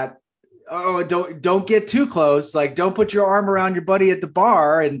had that, oh, don't get too close. Like, don't put your arm around your buddy at the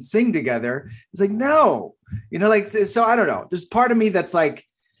bar and sing together. It's like, no, you know, like, so I don't know. There's part of me that's like,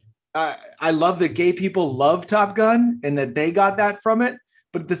 I love that gay people love Top Gun and that they got that from it.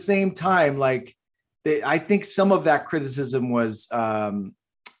 But at the same time, like, I think some of that criticism was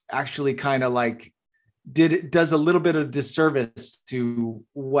actually kind of like does a little bit of disservice to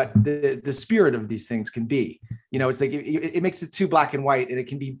what the spirit of these things can be. You know, it's like it makes it too black and white, and it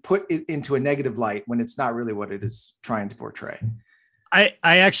can be put into a negative light when it's not really what it is trying to portray. I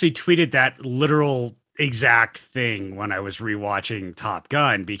actually tweeted that literal exact thing when I was rewatching Top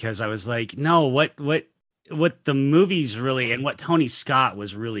Gun, because I was like, no, what the movie's really, and what Tony Scott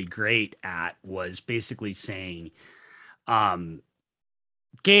was really great at, was basically saying,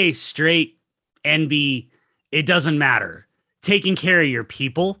 gay, straight, NB, it doesn't matter. Taking care of your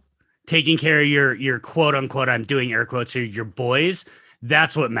people, taking care of your quote unquote, I'm doing air quotes here, your boys,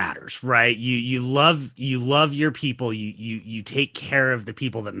 that's what matters, right? You love your people, you take care of the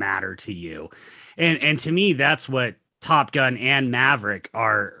people that matter to you. And to me, that's what Top Gun and Maverick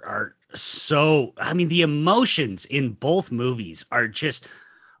are so, I mean, the emotions in both movies are just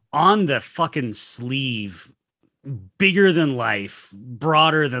on the fucking sleeve, bigger than life,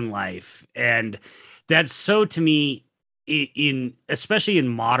 broader than life. And that's so, to me, especially in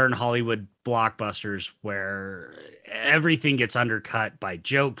modern Hollywood blockbusters where everything gets undercut by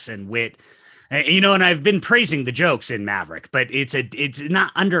jokes and wit, you know, and I've been praising the jokes in Maverick, but it's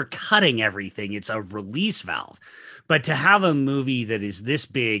not undercutting everything. It's a release valve. But to have a movie that is this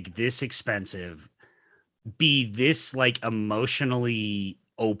big, this expensive, be this like emotionally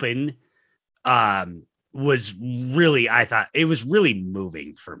open, was really, I thought it was really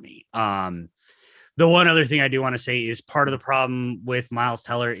moving for me. The one other thing I do want to say is part of the problem with Miles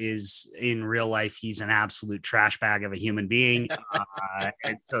Teller is in real life, he's an absolute trash bag of a human being.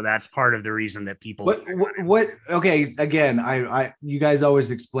 And so that's part of the reason that people. Okay. Again, you guys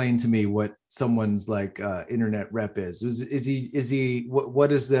always explain to me what someone's like internet rep is. Is he,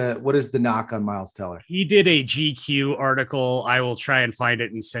 what is the knock on Miles Teller? He did a GQ article. I will try and find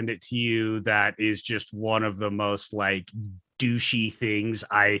it and send it to you. That is just one of the most like douchey things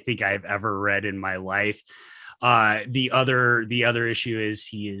I think I've ever read in my life. The other issue is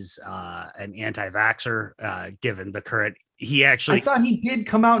he is an anti-vaxxer, given the current. I thought he did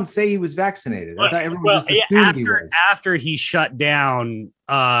come out and say he was vaccinated. I thought everyone just assumed he was. After he shut down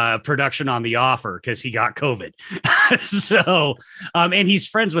production on The Offer because he got COVID. So, and he's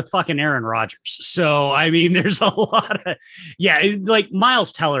friends with fucking Aaron Rodgers. So, I mean, there's a lot of, like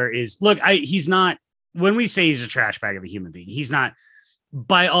Miles Teller is, he's not, when we say he's a trash bag of a human being, he's not,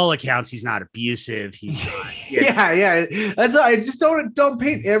 by all accounts, he's not abusive. He's not, yeah. That's why I just don't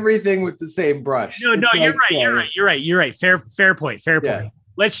paint everything with the same brush. No, you're right. Fair point. Yeah.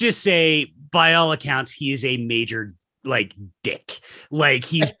 Let's just say, by all accounts, he is a major like dick. Like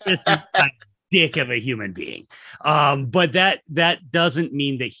he's just dick of a human being. But that doesn't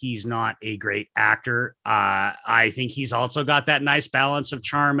mean that he's not a great actor. I think he's also got that nice balance of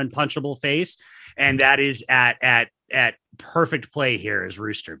charm and punchable face, and that is at perfect play here as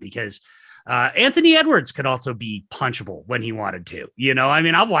Rooster, because Anthony Edwards could also be punchable when he wanted to. I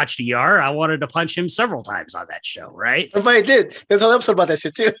mean, I've watched ER. I wanted to punch him several times on that show, right? Everybody did. There's a whole episode about that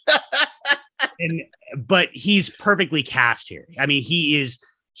shit too. But he's perfectly cast here. I mean, he is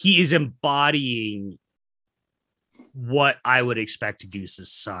embodying what I would expect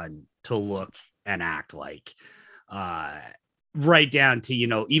Goose's son to look and act like. Right down to,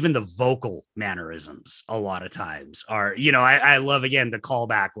 even the vocal mannerisms a lot of times are, I love, again, the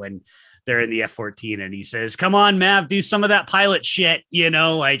callback when they're in the F-14 and he says, "Come on, Mav, do some of that pilot shit." It's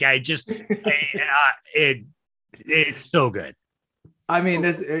so good. I mean,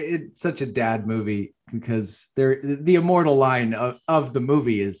 it's such a dad movie because the immortal line of the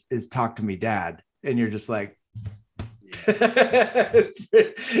movie is "Talk to me, Dad," and you're just like, it's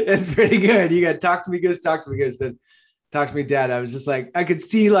pretty good. You got "Talk to me, Goose, talk to me, Goose," then "Talk to me, Dad." I was just like, I could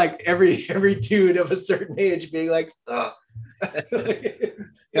see like every dude of a certain age being like, ugh.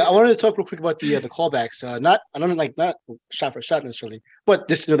 Yeah, I wanted to talk real quick about the callbacks. Not shot for shot necessarily, but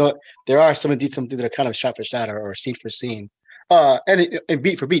this there are some that are kind of shot for shot or scene for scene, and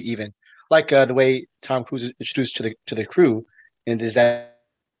beat for beat even, like the way Tom Cruise is introduced to the crew, and is that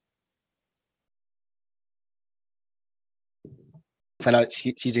find out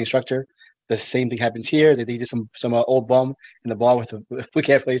he's the instructor. The same thing happens here. They did some old bum in the bar with a we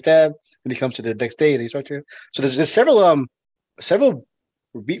can't play tab, and he comes to the next day, the instructor. So there's several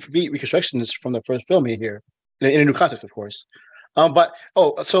beat for beat reconstructions from the first film here in a new context, of course.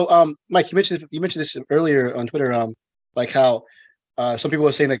 Mike, you mentioned this earlier on Twitter. Like how some people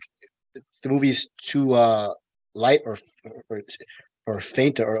are saying like the movie's too light or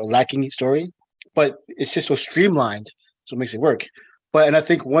faint or lacking story, but it's just so streamlined, so it makes it work. And I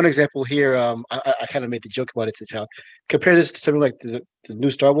think one example here, I kind of made the joke about it. Is how compare this to something like the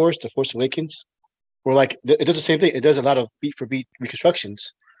new Star Wars, The Force Awakens, where like it does the same thing. It does a lot of beat for beat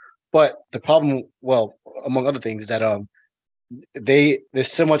reconstructions, but the problem, well, among other things, is that there's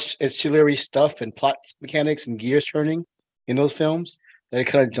so much ancillary stuff and plot mechanics and gears turning in those films that it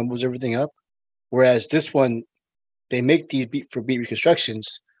kind of jumbles everything up. Whereas this one, they make these beat for beat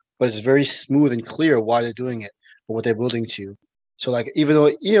reconstructions, but it's very smooth and clear why they're doing it or what they're building to. So like, even though,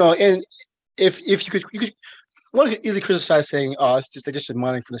 and if you could one could easily criticize saying, "Oh, they're just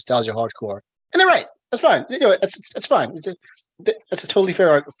admiring for nostalgia hardcore," and they're right. That's fine. That's fine. That's a totally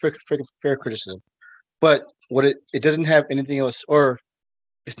fair criticism. But what it doesn't have anything else, or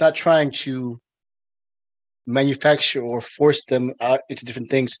it's not trying to manufacture or force them out into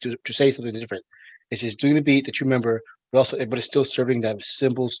different things to say something different. It's just doing the beat that you remember, but it's still serving that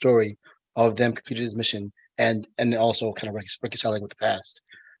simple story of them completing this mission and also kind of reconciling with the past.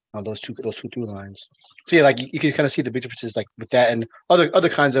 Those two through lines. So yeah, like you can kind of see the big differences like with that and other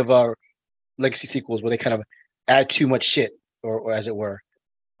kinds of legacy sequels where they kind of add too much shit or as it were.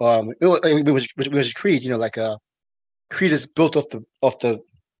 Which Creed, Creed is built off the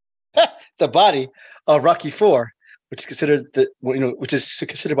the body of Rocky IV, which is considered which is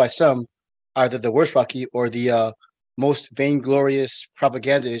considered by some either the worst Rocky or the most vainglorious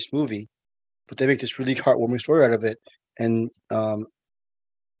propagandist movie. But they make this really heartwarming story out of it, and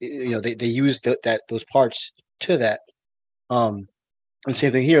they use those parts to that. And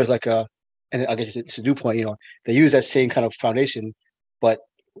same thing here is like and I'll get to this new point. They use that same kind of foundation, but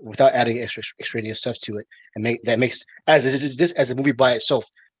without adding extraneous stuff to it, and makes as a movie by itself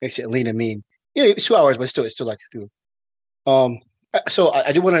makes it lean and mean. It's 2 hours, but it's still like through. So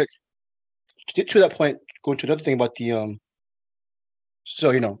I do want to get to that point. Go into another thing about the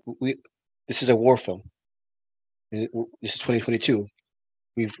So this is a war film. This is 2022.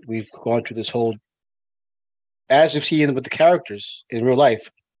 We've gone through this whole, as we've seen with the characters in real life,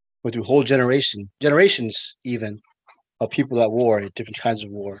 went through whole generations even of people at war, different kinds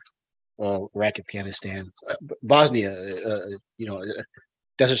of war, Iraq, Afghanistan, Bosnia,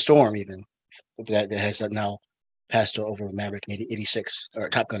 Desert Storm, even that has now passed over Maverick in '86 or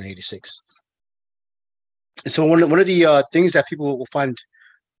Top Gun in '86. And so one of the things that people will find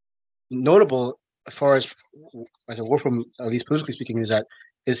notable as far as a war film, at least politically speaking, is that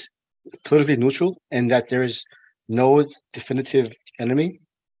it's politically neutral and that there is no definitive enemy.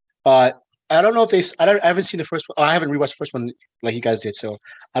 I don't know if I haven't seen the first one. I haven't rewatched the first one like you guys did, so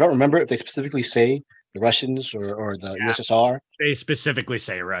I don't remember if they specifically say the Russians or the USSR. They specifically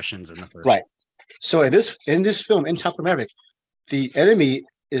say Russians in the first. Right. So in this film, in Top Gun Maverick, the enemy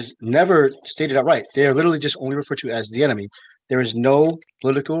is never stated outright. They are literally just only referred to as the enemy. there is no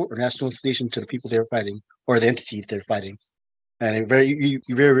political or national affiliation to the people they're fighting or the entities they're fighting, and you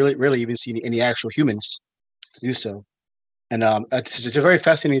very rarely even see any actual humans do so. And it's a very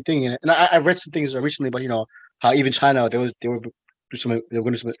fascinating thing. And I've read some things recently about how even China they were going to some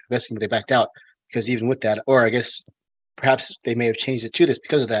investing, but they backed out because even with that, or I guess perhaps they may have changed it to this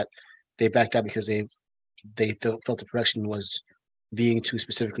because of that, they backed out because they felt the production was being too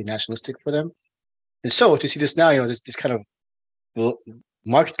specifically nationalistic for them. And so to see this now, this kind of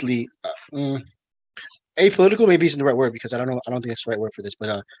markedly apolitical maybe isn't the right word because I don't think that's the right word for this,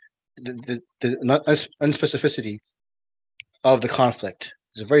 but the unspecificity of the conflict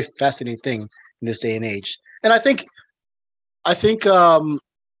is a very fascinating thing in this day and age. And I think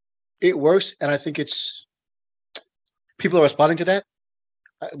it works, and I think it's people are responding to that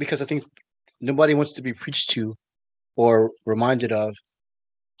because I think nobody wants to be preached to or reminded of,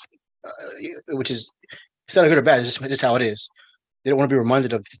 which is it's not good or bad. It's just how it is. They don't want to be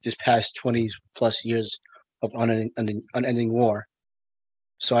reminded of this past 20 plus years of unending war.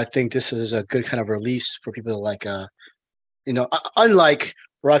 So I think this is a good kind of release for people like, unlike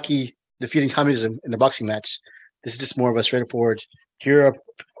Rocky defeating communism in the boxing match, this is just more of a straightforward. Here are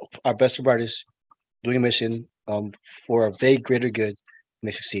our best and brightest doing a mission for a vague greater good, and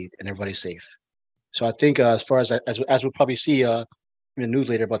they succeed, and everybody's safe. So I think as far as we'll probably see in the news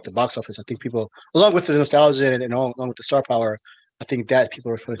later about the box office, I think people, along with the nostalgia and along with the star power, I think that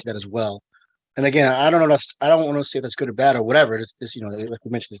people are referring to that as well. And again, I don't know. I don't want to say if that's good or bad or whatever. It's like we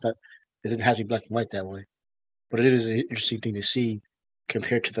mentioned, it doesn't have to be black and white that way. But it is an interesting thing to see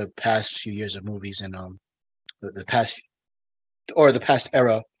compared to the past few years of movies and the past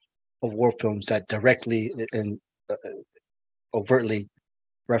era of war films that directly and overtly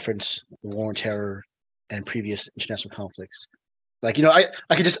reference war and terror and previous international conflicts. Like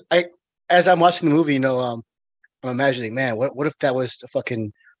I could just as I'm watching the movie, I'm imagining, man, what if that was a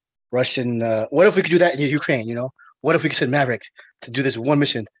fucking Russian? What if we could do that in Ukraine? What if we could send Maverick to do this one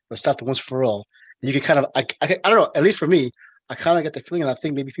mission or stop the once for all? And you can kind of, I don't know. At least for me, I kind of get the feeling, and I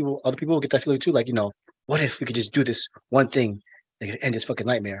think maybe other people will get that feeling too. Like, what if we could just do this one thing that could end this fucking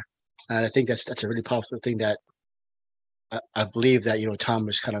nightmare? And I think that's a really powerful thing that I believe that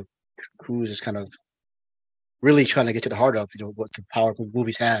Cruise is kind of really trying to get to the heart of what the powerful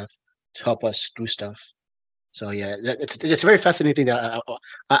movies have to help us do stuff. So yeah, it's a very fascinating thing that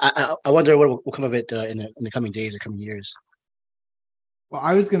I wonder what will come of it in the coming days or coming years. Well,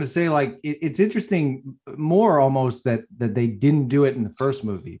 I was going to say, like, it's interesting more almost that they didn't do it in the first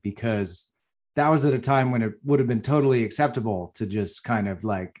movie, because that was at a time when it would have been totally acceptable to just kind of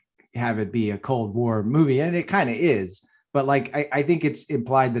like have it be a Cold War movie. And it kind of is. But like, I think it's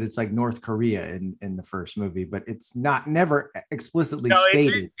implied that it's like North Korea in the first movie, but it's never explicitly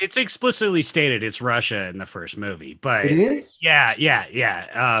stated. It's explicitly stated it's Russia in the first movie, but it is. Yeah.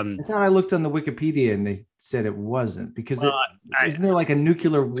 I thought I looked on the Wikipedia and they said it wasn't, because isn't there like a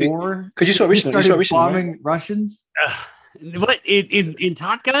nuclear war? Could you saw recently? Bombing Russians? What in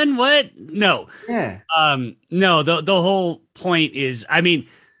Top Gun? What? No. Yeah. No. The whole point is, I mean,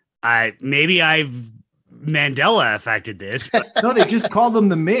 I've Mandela affected this, but no, they just call them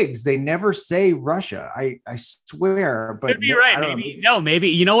the MiGs. They never say Russia. I swear, but could be right. Maybe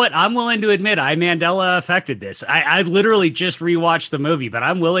you know what? I'm willing to admit Mandela affected this. I literally just rewatched the movie, but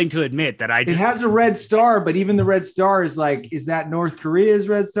I'm willing to admit that it has a red star, but even the red star is like, is that North Korea's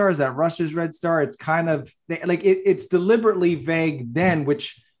red star? Is that Russia's red star? It's kind of like it's deliberately vague then,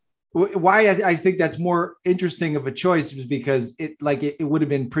 why I think that's more interesting of a choice was because it would have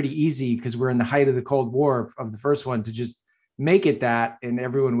been pretty easy, because we're in the height of the Cold War of the first one, to just make it that and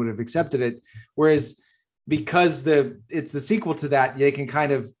everyone would have accepted it. Whereas because it's the sequel to that, they can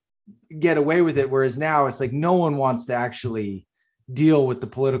kind of get away with it. Whereas now it's like no one wants to actually deal with the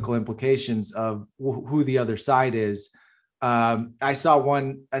political implications of who the other side is. I saw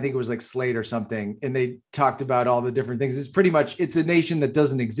one, I think it was like Slate or something, and they talked about all the different things. It's a nation that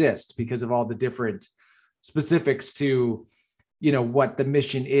doesn't exist because of all the different specifics to, what the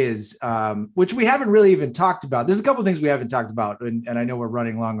mission is, which we haven't really even talked about. There's a couple of things we haven't talked about, and I know we're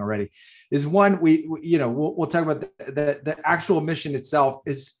running long already. Is one, we'll talk about the actual mission itself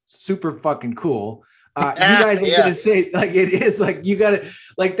is super fucking cool. You guys are gonna say, like, it is like, you gotta,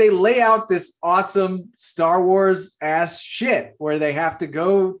 like, they lay out this awesome Star Wars ass shit where they have to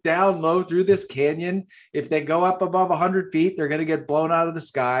go down low through this canyon. If they go up above 100 feet, they're gonna get blown out of the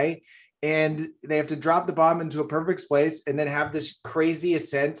sky, and they have to drop the bomb into a perfect place and then have this crazy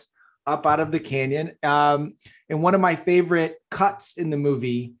ascent up out of the canyon. And one of my favorite cuts in the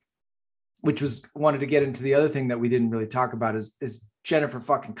movie, which wanted to get into the other thing that we didn't really talk about, is Jennifer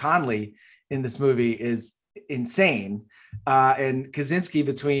fucking Connelly in this movie is insane. And Kaczynski,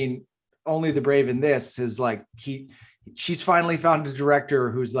 between Only the Brave and this, is like she's finally found a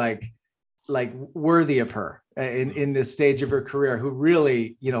director who's like worthy of her in this stage of her career, who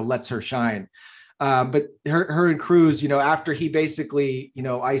really, lets her shine. But her and Cruise, after he basically,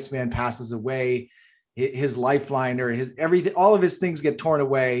 Iceman passes away, his lifeline or his everything, all of his things get torn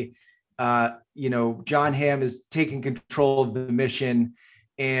away. John Hamm is taking control of the mission,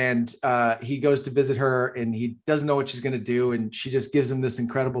 and he goes to visit her, and he doesn't know what she's going to do. And she just gives him this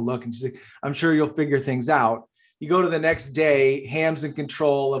incredible look, and she's like, I'm sure you'll figure things out. You go to the next day, Hamm's in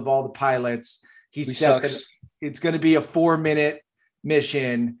control of all the pilots. It's going to be a 4-minute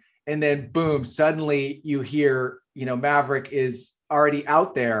mission. And then boom, suddenly you hear, Maverick is already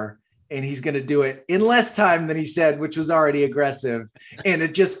out there, and he's going to do it in less time than he said, which was already aggressive. And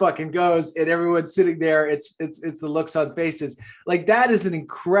it just fucking goes, and everyone's sitting there. It's the looks on faces. Like, that is an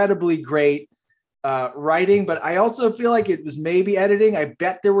incredibly great writing, but I also feel like it was maybe editing. I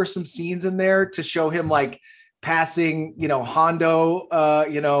bet there were some scenes in there to show him like passing, Hondo,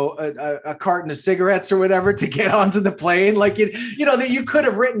 a carton of cigarettes or whatever to get onto the plane. Like, that you could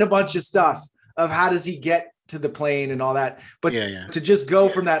have written a bunch of stuff of how does he get to the plane and all that. But to just go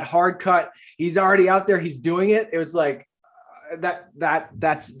from that hard cut, he's already out there, he's doing it. It was like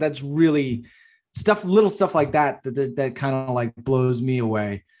that's really little stuff like that kind of like blows me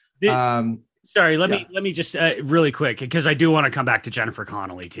away. Sorry, let me just really quick, because I do want to come back to Jennifer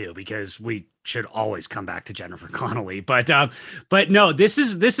Connelly too, because we should always come back to Jennifer Connelly. But no, this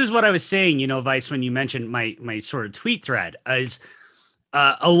is what I was saying, Vice, when you mentioned my sort of tweet thread, is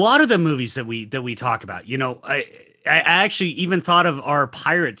a lot of the movies that we talk about, I actually even thought of our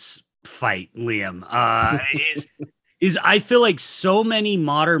Pirates fight, Liam, is I feel like so many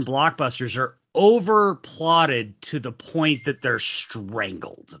modern blockbusters are over plotted to the point that they're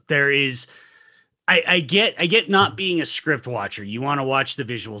strangled. There is, I get not being a script watcher. You want to watch the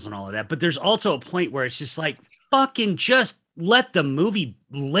visuals and all of that, but there's also a point where it's just like, fucking just let the movie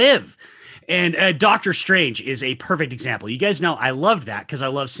live. And Doctor Strange is a perfect example. You guys know I loved that because I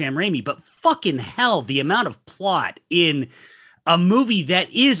love Sam Raimi, but fucking hell, the amount of plot in a movie that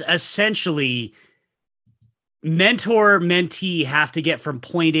is essentially mentor mentee have to get from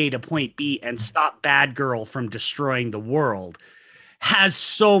point A to point B and stop bad girl from destroying the world has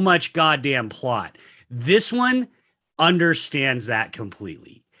so much goddamn plot. This one understands that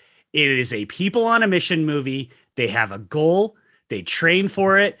completely. It is a people on a mission movie. They have a goal. They train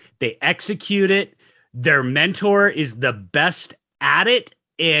for it. They execute it. Their mentor is the best at it.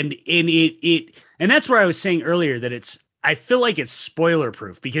 And that's where I was saying earlier that I feel like it's spoiler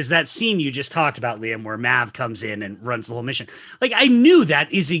proof, because that scene you just talked about, Liam, where Mav comes in and runs the whole mission. Like, I knew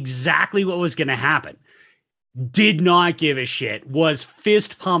that is exactly what was going to happen. Did not give a shit, was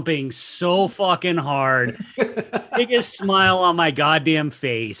fist pumping so fucking hard, biggest smile on my goddamn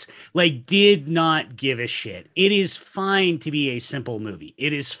face, like, did not give a shit. It is fine to be a simple movie.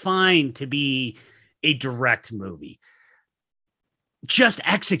 It is fine to be a direct movie. Just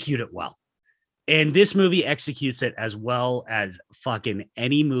execute it well. And this movie executes it as well as fucking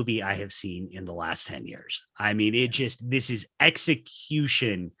any movie I have seen in the last 10 years. I mean, this is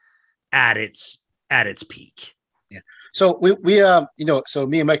execution at its peak. Yeah. So so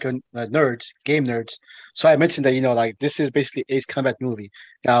me and Mike are nerds, game nerds. So I mentioned that, like, this is basically Ace Combat movie.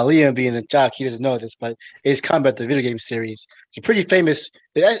 Now, Liam being a jock, he doesn't know this, but Ace Combat, the video game series, it's a pretty famous.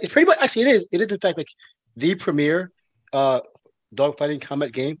 It's pretty much, actually, it is in fact like the premier dogfighting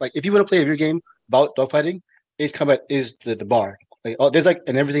combat game. Like, if you want to play a video game about dogfighting, Ace Combat is the bar. Like, there's like,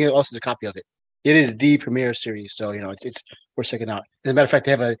 and everything else is a copy of it. It is the premier series, so it's worth checking out. As a matter of fact,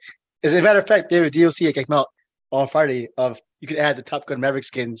 they have a DLC that came out on Friday of, you can add the Top Gun Maverick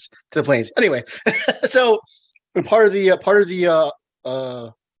skins to the planes. Anyway, so part of the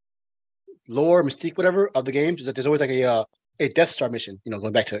lore, mystique, whatever of the games is that there's always like a Death Star mission.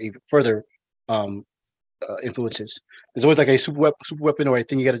 Going back to even further influences. There's always like a super weapon or a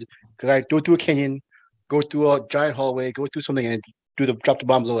thing you got to go through a canyon, go through a giant hallway, go through something, and drop the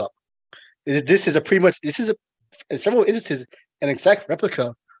bomb, blow up. This is in several instances an exact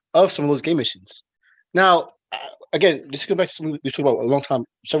replica of some of those game missions. Now, again, just go back to something we talked about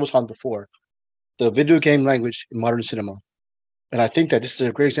several times before, the video game language in modern cinema. And I think that this is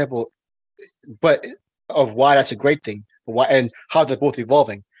a great example, but of why that's a great thing, and how they're both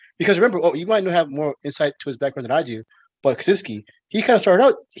evolving. Because remember, you might have more insight to his background than I do, but Kaczynski, he kind of started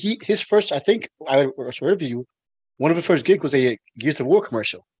out, his first, I think, I read of you, one of his first gigs was a Gears of War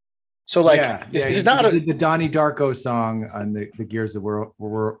commercial. So, like, this is not the Donnie Darko song on the Gears of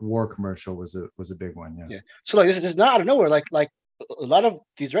War commercial was a big one. Yeah. So, like, this is not out of nowhere. Like a lot of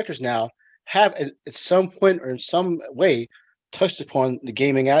these directors now, have at some point or in some way touched upon the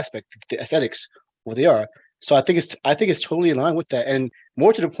gaming aspect, the aesthetics, what they are. So I think it's totally in line with that, and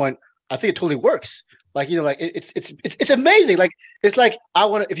more to the point, I think it totally works. Like like it's amazing. Like it's like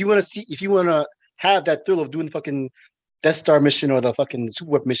if you want to have that thrill of doing the fucking Death Star mission or the fucking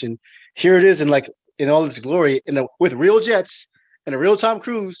Super Weapon mission, here it is in all its glory with real jets and a real Tom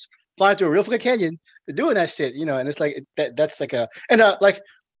Cruise flying through a real fucking canyon. They're doing that shit, and it's like that's like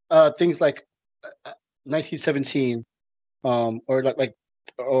things like 1917, or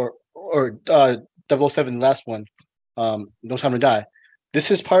or 007, the last one, No Time to Die.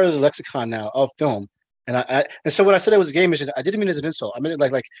 This is part of the lexicon now of film, and so when I said it was a game mission, I didn't mean it as an insult. I meant it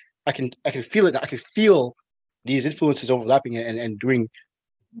like I can feel it. I can feel these influences overlapping and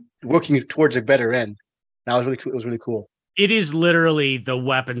working towards a better end. That was really cool. It was really cool. It is literally the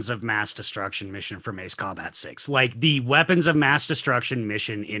weapons of mass destruction mission from Ace Combat 6. Like the weapons of mass destruction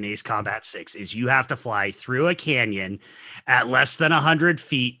mission in Ace Combat 6 is you have to fly through a canyon at less than 100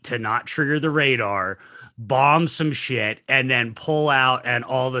 feet to not trigger the radar, bomb some shit, and then pull out, and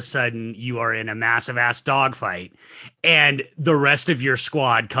all of a sudden you are in a massive ass dogfight, and the rest of your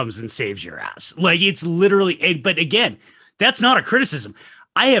squad comes and saves your ass. Like it's literally, but again, that's not a criticism.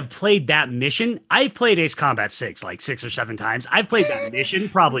 I have played that mission. I've played Ace Combat 6 like 6 or 7 times. I've played that mission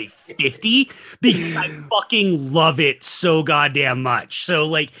probably 50 because I fucking love it so goddamn much. So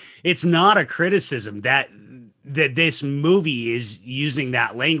like, it's not a criticism that this movie is using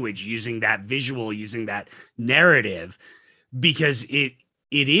that language, using that visual, using that narrative, because it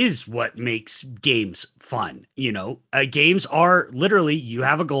is what makes games fun. Games are literally, you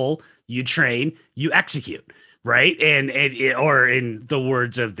have a goal, you train, you execute. Right. And or in the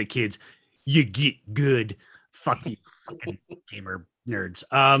words of the kids, you get good. Fuck you, fucking gamer nerds.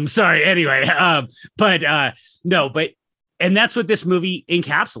 Sorry. Anyway, and that's what this movie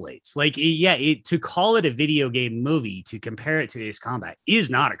encapsulates. Like, to call it a video game movie, to compare it to Ace Combat is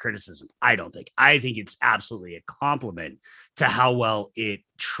not a criticism. I don't think. I think it's absolutely a compliment to how well it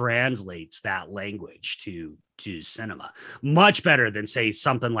translates that language to cinema. Much better than say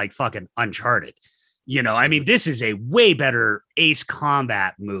something like fucking Uncharted. I mean, this is a way better Ace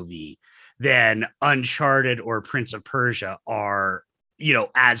Combat movie than Uncharted or Prince of Persia are,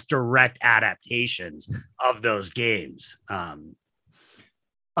 as direct adaptations of those games.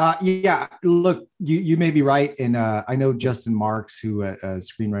 Yeah, look, you may be right. And I know Justin Marks, who a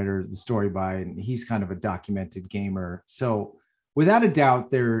screenwriter, the story by, and he's kind of a documented gamer. So without a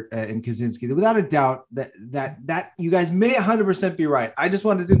doubt, and Kaczynski, without a doubt that you guys may 100% be right. I just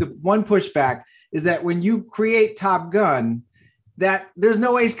wanted to do the one pushback is that when you create Top Gun, that there's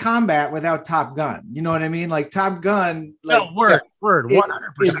no Ace Combat without Top Gun. You know what I mean? Like Top Gun, like, word,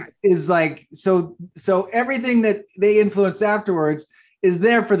 100% is like, so everything that they influenced afterwards is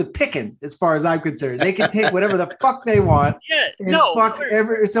there for the picking, as far as I'm concerned. They can take whatever the fuck they want.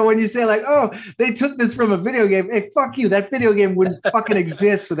 So when you say like, oh, they took this from a video game, hey, fuck you. That video game wouldn't fucking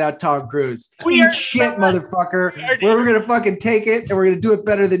exist without Tom Cruise. Eat shit, motherfucker. We're gonna fucking take it and we're gonna do it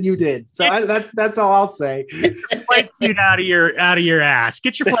better than you did. So that's all I'll say. Get your flight suit out of your ass.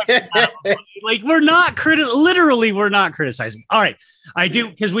 Get your flight suit out. Like we're not criticizing. All right. I do,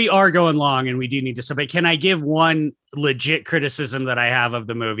 because we are going long and we do need to, but can I give one legit criticism that I have of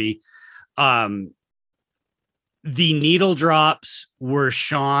the movie? The needle drops were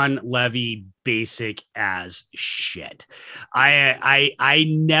Sean Levy basic as shit. I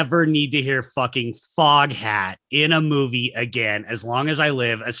never need to hear fucking Foghat in a movie again as long as I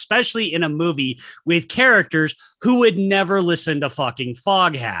live, especially in a movie with characters who would never listen to fucking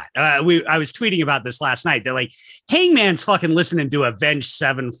Foghat. I was tweeting about this last night. They're like, Hangman's fucking listening to Avenged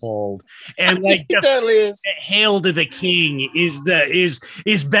Sevenfold, and like totally is. Hail to the King is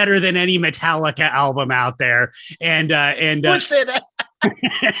better than any Metallica album out there. And would say that.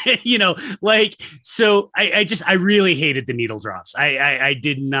 So I really hated the needle drops. I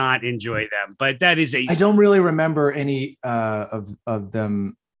did not enjoy them, but that is I don't really remember any of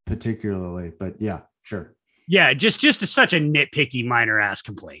them particularly, but yeah, sure. Yeah, just such a nitpicky minor ass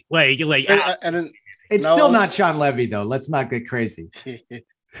complaint. And it's still not Sean Levy though. Let's not get crazy.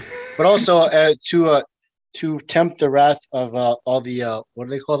 But also to tempt the wrath of all the what do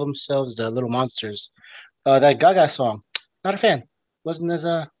they call themselves? The little monsters. That Gaga song. Not a fan. Wasn't as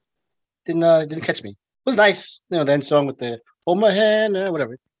didn't catch me. It was nice, the end song with the hold my hand or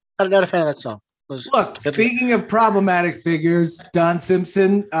whatever. Not a fan of that song. Look, speaking of problematic figures, Don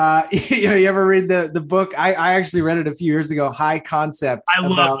Simpson. You ever read the book? I actually read it a few years ago. High Concept.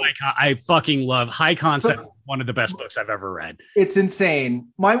 I fucking love High Concept. one of the best books I've ever read. It's insane.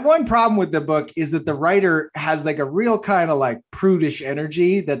 My one problem with the book is that the writer has like a real kind of like prudish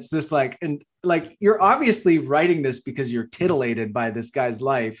energy that's just like, and like you're obviously writing this because you're titillated by this guy's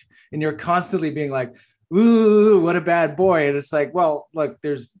life and you're constantly being like, ooh, what a bad boy. And it's like, well, look,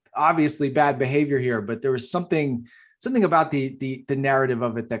 there's obviously bad behavior here, but there was something about the narrative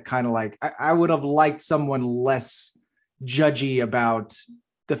of it that kind of like, I would have liked someone less judgy about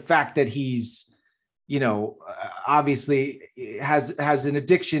the fact that he's, you know, obviously has an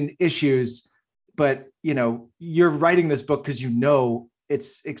addiction issues, but you know, you're writing this book because you know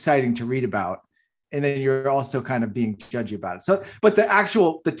it's exciting to read about. And then you're also kind of being judgy about it. So, but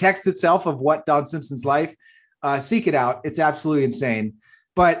the text itself of what Don Simpson's life, seek it out. It's absolutely insane.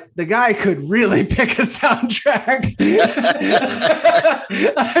 But the guy could really pick a soundtrack.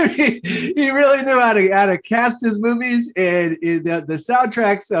 I mean, he really knew how to cast his movies, and the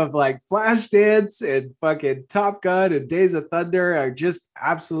soundtracks of like Flashdance and fucking Top Gun and Days of Thunder are just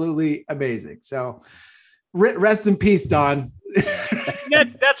absolutely amazing. So rest in peace, Don.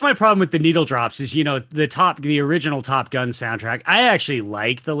 That's my problem with the needle drops is, you know, the original Top Gun soundtrack. I actually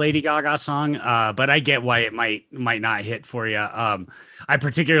like the Lady Gaga song, but I get why it might not hit for you. I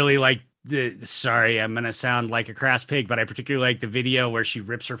particularly like sorry, I'm going to sound like a crass pig, but I particularly like the video where she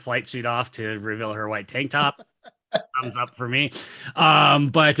rips her flight suit off to reveal her white tank top. Thumbs up for me.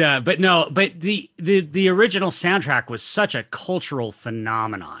 But the original soundtrack was such a cultural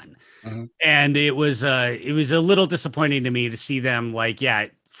phenomenon. Mm-hmm. And it was a little disappointing to me to see them like,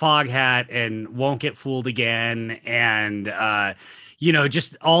 Foghat and Won't Get Fooled Again. And, you know,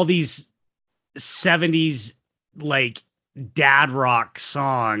 just all these 70s, like dad rock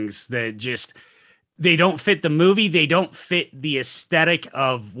songs that just, they don't fit the movie. They don't fit the aesthetic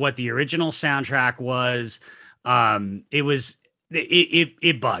of what the original soundtrack was.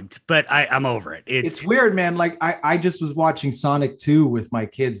 It bugged, but I'm over it. It's weird, man. Like I just was watching Sonic 2 with my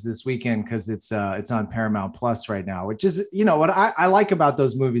kids this weekend because it's on Paramount Plus right now, which is, you know, what I like about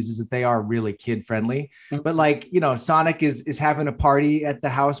those movies is that they are really kid friendly. Mm-hmm. But like, you know, Sonic is having a party at the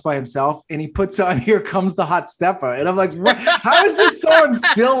house by himself and he puts on Here Comes the Hot Stepper. And I'm like, what? How is this song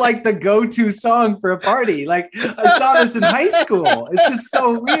still like the go-to song for a party? Like I saw this in high school. It's just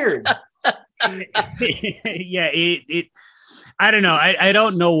so weird. Yeah, I don't know. I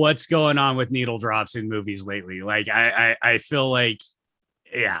don't know what's going on with needle drops in movies lately. Like I feel like,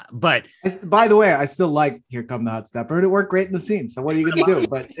 yeah, but by the way, I still like Here Come the Hot Stepper. It worked great in the scene. So what are you going to do?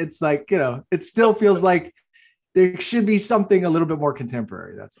 But it's like, you know, it still feels like there should be something a little bit more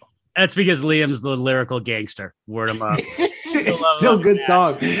contemporary. That's all. That's because Liam's the lyrical gangster. Word him up. It's still a good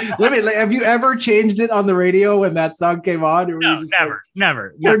song. Have you ever changed it on the radio when that song came on? Or no,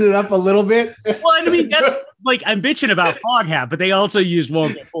 never. Turned it up a little bit. Well, I mean, that's like, I'm bitching about Foghat, but they also used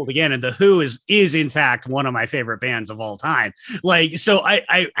Won't Get Fooled Again. And The Who is in fact one of my favorite bands of all time. Like, so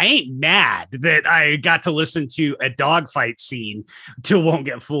I ain't mad that I got to listen to a dogfight scene to Won't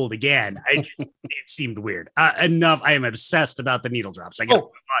Get Fooled Again. It seemed weird. Enough. I am obsessed about the needle drops. I got to move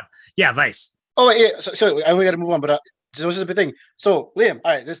on. Yeah, Vice. Oh, yeah. So I only got to move on, but so this is a big thing. So Liam,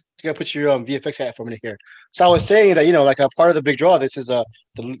 all right, let's gotta put your VFX hat for a minute here. So I was saying that, you know, like a part of the big draw, this is the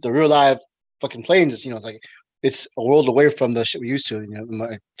real live fucking planes. You know, like it's a world away from the shit we used to, you know, in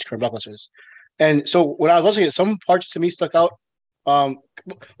my current blockbusters. And so when I was watching it, some parts to me stuck out. Well,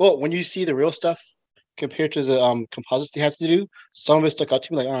 when you see the real stuff compared to the composites they have to do, some of it stuck out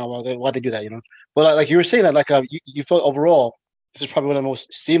to me. Like, oh, well, why'd they do that? You know, but like you were saying that, like you felt overall, this is probably one of the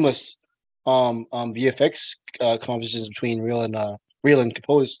most seamless VFX compositions between real and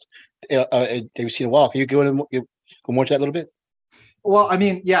composed that we've seen in a while. Can you go more to that a little bit? Well, I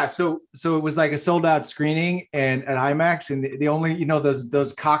mean, yeah. So it was like a sold out screening and at IMAX, and the only, you know,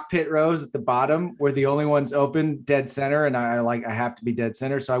 those cockpit rows at the bottom were the only ones open dead center, and I have to be dead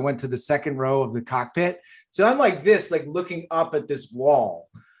center. So I went to the second row of the cockpit. So I'm like this, like looking up at this wall.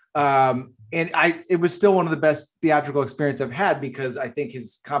 And it was still one of the best theatrical experience I've had because I think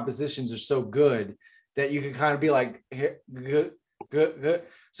his compositions are so good that you can kind of be like, good.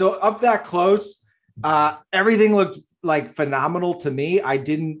 So up that close, everything looked like phenomenal to me. I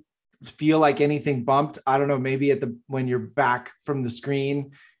didn't feel like anything bumped. I don't know, maybe when you're back from the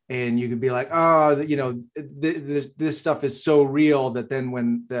screen and you could be like, oh, you know, this stuff is so real that then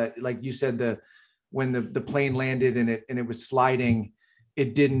when like you said, when the plane landed and it was sliding,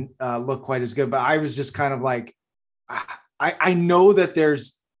 it didn't look quite as good. But I was just kind of like, I know that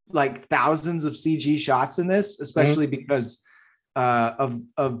there's like thousands of CG shots in this, especially because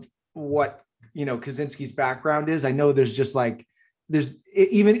of what, you know, Kaczynski's background is. I know there's just like, there's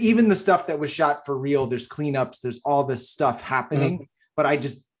even the stuff that was shot for real, there's cleanups, there's all this stuff happening. But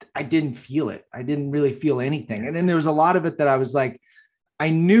I didn't feel it. I didn't really feel anything. And then there was a lot of it that I was like, I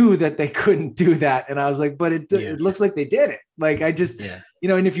knew that they couldn't do that. And I was like, but it looks like they did it. Like, I just, you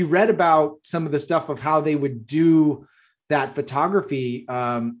know, and if you read about some of the stuff of how they would do that photography,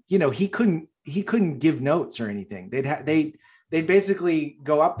 you know, he couldn't give notes or anything. They'd basically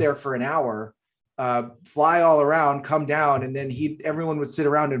go up there for an hour, fly all around, come down, and then everyone would sit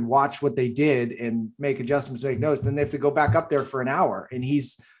around and watch what they did and make adjustments, make notes. Then they have to go back up there for an hour, and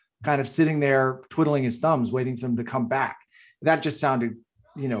he's kind of sitting there twiddling his thumbs, waiting for them to come back. That just sounded,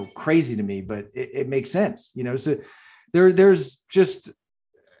 you know, crazy to me, but it makes sense, you know. So there's just,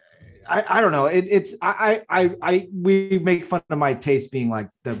 I don't know. We make fun of my taste being like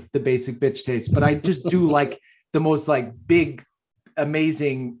the basic bitch taste, but I just do like the most like big,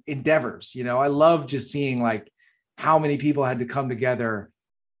 amazing endeavors. You know, I love just seeing like how many people had to come together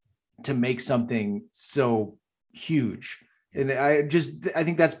to make something so huge. And I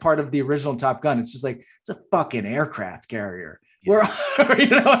think that's part of the original Top Gun. It's just like, it's a fucking aircraft carrier. Where, you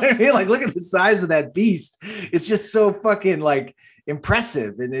know what I mean? Like, look at the size of that beast. It's just so fucking like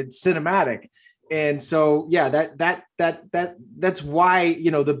impressive, and it's cinematic. And so, yeah, that's why, you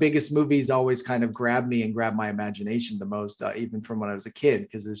know, the biggest movies always kind of grab me and grab my imagination the most, even from when I was a kid,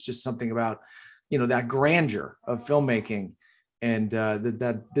 because there's just something about, you know, that grandeur of filmmaking, and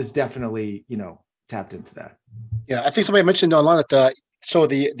that this definitely, you know, tapped into that. Yeah, I think somebody mentioned online that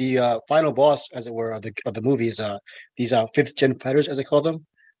the final boss, as it were, of the movie is these fifth gen fighters, as they call them,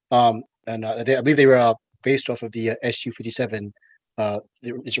 I believe they were based off of the Su-57.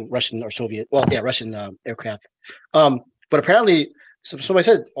 It's Russian or Soviet, Russian aircraft. But apparently, somebody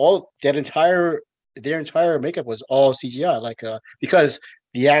said their entire makeup was all CGI, like because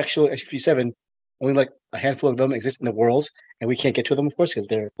the actual Su-57, only like a handful of them exist in the world, and we can't get to them, of course, because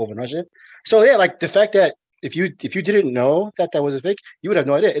they're over in Russia. So yeah, like the fact that if you didn't know that was a fake, you would have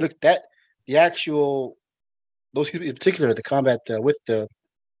no idea. It looked that the actual those in particular, the combat with the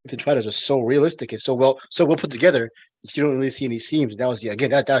fighters was so realistic and so well put together. You don't really see any seams. That was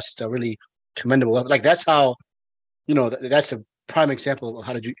that's a really commendable. Like that's how, you know, that's a prime example of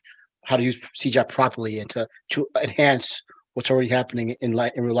how to use CGI properly and to enhance what's already happening in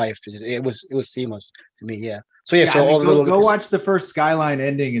real life. It was seamless to me. Yeah. So yeah. So I mean, go watch the first Skyline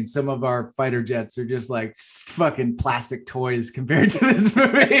ending, and some of our fighter jets are just like fucking plastic toys compared to this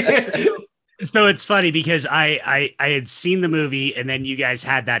movie. So it's funny because I had seen the movie, and then you guys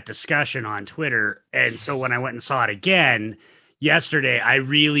had that discussion on Twitter. And so when I went and saw it again yesterday, I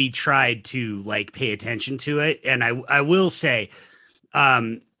really tried to like pay attention to it. And I will say,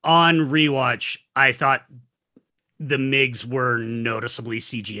 on rewatch, I thought the MiGs were noticeably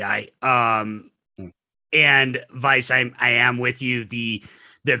CGI. And Vice, I am with you. The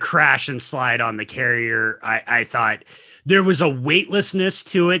crash and slide on the carrier, I thought there was a weightlessness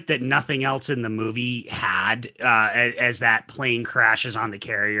to it that nothing else in the movie had, as that plane crashes on the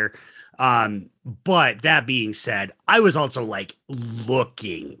carrier. But that being said, I was also like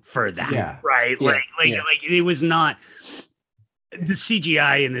looking for that, right? Yeah. Like it was not. The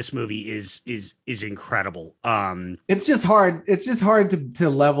CGI in this movie is incredible. It's just hard. It's just hard to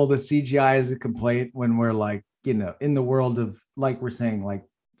level the CGI as a complaint when we're like, you know, in the world of, like we're saying, like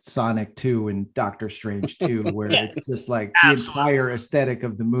Sonic 2 and Doctor Strange 2, where it's just like the entire aesthetic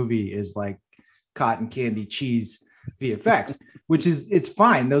of the movie is like cotton candy cheese VFX, which is, it's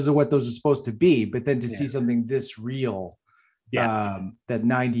fine. Those are what those are supposed to be. But then to see something this real, that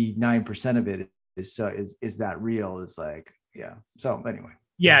 99% of it is that real, is like, so anyway.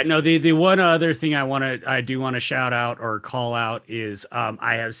 Yeah, no, the one other thing I do want to shout out or call out is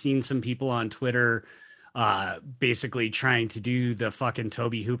I have seen some people on Twitter basically trying to do the fucking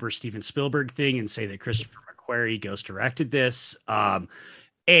Toby Hooper, Steven Spielberg thing and say that Christopher McQuarrie ghost directed this. Fuck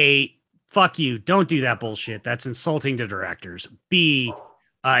you. Don't do that bullshit. That's insulting to directors. B,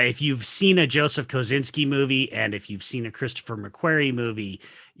 if you've seen a Joseph Kosinski movie and if you've seen a Christopher McQuarrie movie,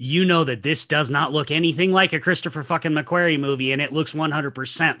 you know that this does not look anything like a Christopher fucking McQuarrie movie, and it looks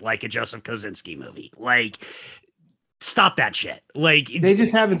 100% like a Joseph Kosinski movie. Like, stop that shit. Like, they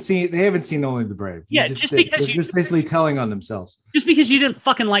haven't seen Only the Brave. Yeah, they're just basically telling on themselves. Just because you didn't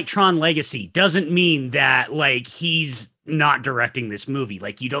fucking like Tron Legacy doesn't mean that like he's not directing this movie.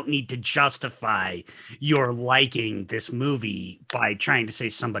 Like, you don't need to justify your liking this movie by trying to say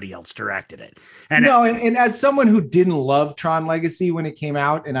somebody else directed it. And as someone who didn't love Tron Legacy when it came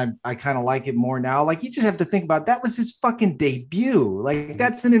out, and I kind of like it more now, like, you just have to think about that was his fucking debut. Like,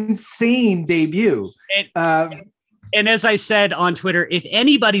 that's an insane debut. And as I said on Twitter, if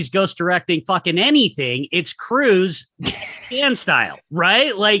anybody's ghost directing fucking anything, it's Cruise and style,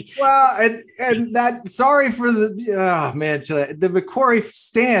 right? Like, well, and that sorry for the man, the McQuarrie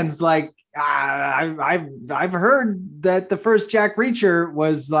stands like I've heard that the first Jack Reacher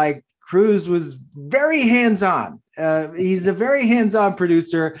was like Cruise was very hands-on. He's a very hands-on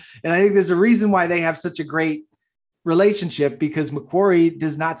producer, and I think there's a reason why they have such a great relationship, because McQuarrie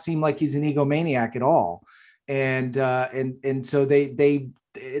does not seem like he's an egomaniac at all. And so they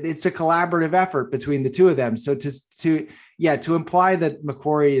it's a collaborative effort between the two of them. So to imply that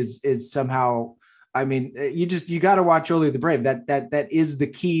McQuarrie is somehow, I mean, you got to watch Only the Brave. That is the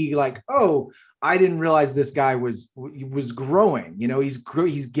key. Like, oh, I didn't realize this guy was growing. You know,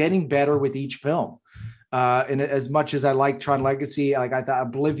 he's getting better with each film. And as much as I like Tron Legacy, like I thought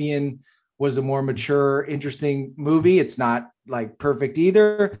Oblivion was a more mature, interesting movie. It's not like perfect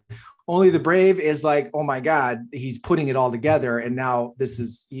either. Only the Brave is like, oh my God, he's putting it all together. And now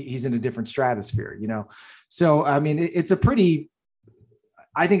he's in a different stratosphere, you know? So, I mean, it's a pretty,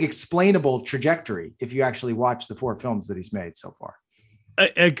 I think, explainable trajectory if you actually watch the 4 films that he's made so far.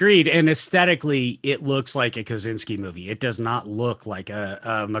 Agreed. And aesthetically, it looks like a Kosinski movie. It does not look like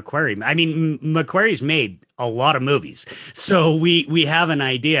a McQuarrie. I mean, McQuarrie's made a lot of movies, so we have an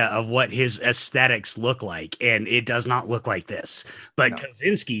idea of what his aesthetics look like, and it does not look like this. But no.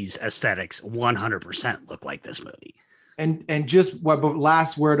 Kosinski's aesthetics 100% look like this movie. And just what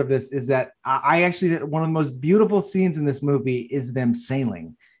last word of this is that I actually, one of the most beautiful scenes in this movie is them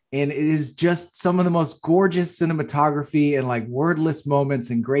sailing. And it is just some of the most gorgeous cinematography and like wordless moments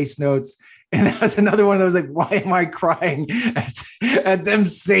and grace notes. And that was another one that was like, why am I crying at them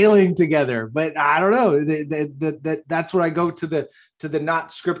sailing together? But I don't know. That's where I go to the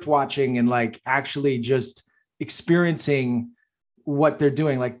not script watching and like actually just experiencing what they're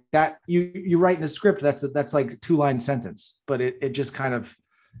doing. Like that, you write in a script, that's like a 2-line sentence, but it just kind of,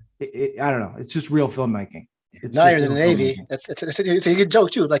 I don't know. It's just real filmmaking. It's now you're in the Navy. It's a good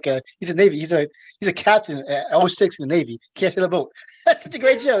joke too. Like he's a Navy. He's a captain at 06 in the Navy. Can't sail a boat. That's such a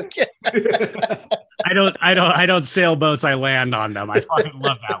great joke. I don't sail boats. I land on them. I fucking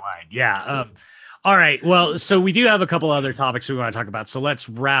love that line. Yeah. All right. Well, so we do have a couple other topics we want to talk about. So let's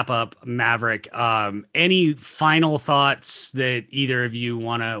wrap up Maverick. Any final thoughts that either of you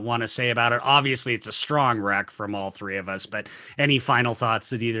want to say about it? Obviously, it's a strong rec from all 3 of us, but any final thoughts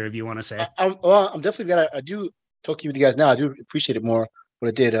that either of you want to say? I'm definitely glad I do talking with you guys now. I do appreciate it more what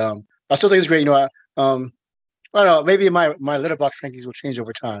I did. I still think it's great. You know, I don't know. Maybe my Letterboxd rankings will change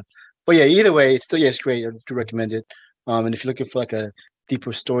over time. But yeah, either way, it's great. I do recommend it. And if you're looking for like a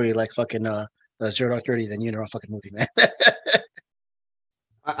deeper story, like fucking 0 Dark 30, then you're in a fucking movie, man.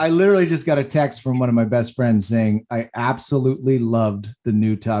 I literally just got a text from one of my best friends saying, I absolutely loved the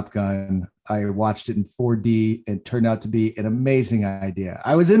new Top Gun. I watched it in 4D and turned out to be an amazing idea.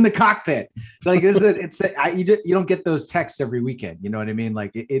 I was in the cockpit. Like, you don't get those texts every weekend. You know what I mean?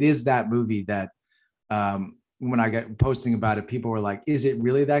 Like it is that movie that when I got posting about it, people were like, is it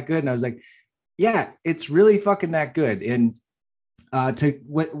really that good? And I was like, yeah, it's really fucking that good. And to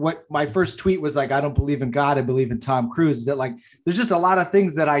what my first tweet was like, I don't believe in God, I believe in Tom Cruise. Is that like, there's just a lot of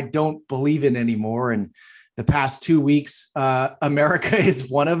things that I don't believe in anymore. And the past 2 weeks, America is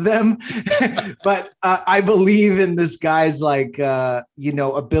one of them. But I believe in this guy's like,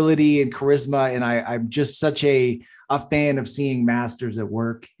 ability and charisma. And I'm just such a fan of seeing masters at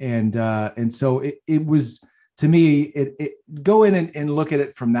work. And so it was, to me, it go in and look at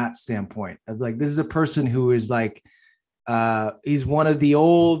it from that standpoint of like, this is a person who is like, he's one of the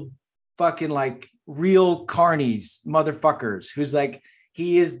old fucking like real carnies motherfuckers who's like,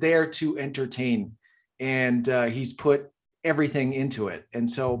 he is there to entertain, and he's put everything into it. And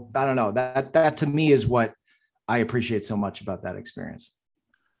so I don't know, that to me is what I appreciate so much about that experience.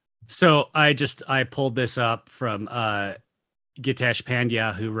 So I pulled this up from Gitesh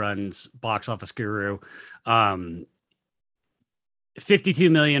Pandya, who runs Box Office Guru. 52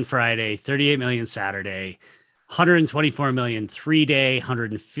 million Friday, 38 million Saturday, 124 million 3-day,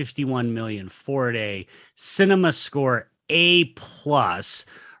 151 million 4-day. Cinema score A+.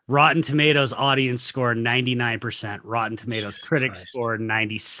 Rotten Tomatoes audience score 99%. Rotten Tomatoes critics score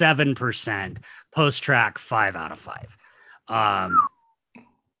 97%. Post track 5 out of 5.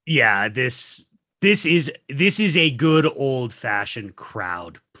 Yeah, this is a good old fashioned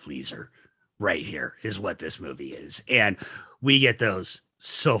crowd pleaser right here is what this movie is. And we get those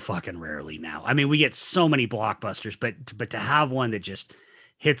so fucking rarely now. I mean, we get so many blockbusters, but to have one that just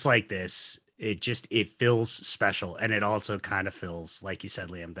hits like this, it feels special. And it also kind of feels, like you said,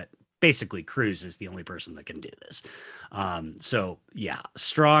 Liam, that basically Cruise is the only person that can do this. So yeah,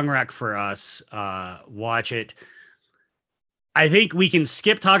 strong rec for us. Watch it. I think we can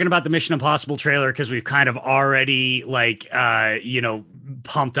skip talking about the Mission Impossible trailer because we've kind of already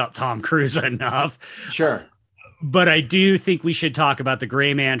pumped up Tom Cruise enough. Sure. But I do think we should talk about the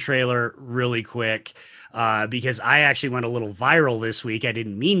Gray Man trailer really quick because I actually went a little viral this week. I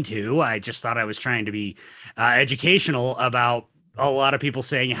didn't mean to. I just thought I was trying to be educational about a lot of people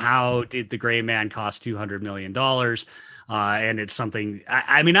saying, how did the Gray Man cost $200 million? And it's something,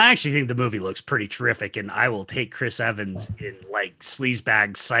 I mean, I actually think the movie looks pretty terrific, and I will take Chris Evans in like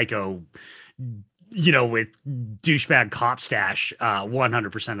sleazebag psycho, with douchebag cop stash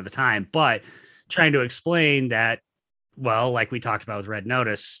 100% of the time. But trying to explain that, well, like we talked about with Red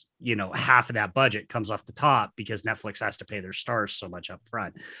Notice, half of that budget comes off the top because Netflix has to pay their stars so much up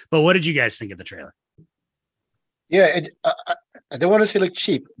front. But what did you guys think of the trailer? Yeah, I don't want to say look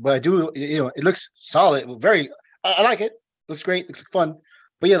cheap, but I do. It looks solid. Very, I like it. Looks great. Looks like fun.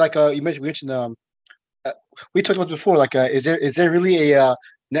 But yeah, like you mentioned, we talked about it before. Like, is there really a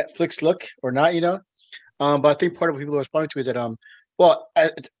Netflix look or not? But I think part of what people are responding to is that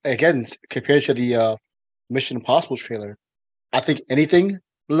again, compared to the Mission Impossible trailer, I think anything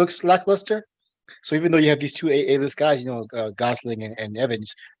looks lackluster. So even though you have these two A-list guys, Gosling and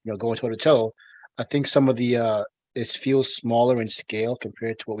Evans, going toe to toe, I think some of the it feels smaller in scale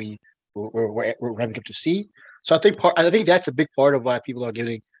compared to what we're having up to see. So I think that's a big part of why people are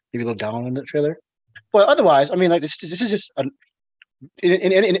getting maybe a little down on the trailer. But otherwise, I mean, like this is just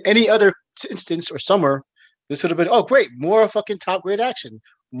in any other instance or summer, this would have been, oh great, more fucking top grade action,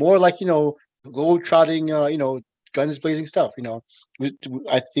 more like globe trotting, guns blazing stuff.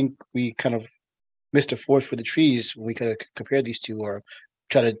 I think we kind of missed a forest for the trees when we could have compared these two or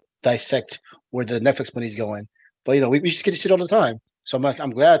try to dissect where the Netflix money's going. But we just get to see it all the time. So I'm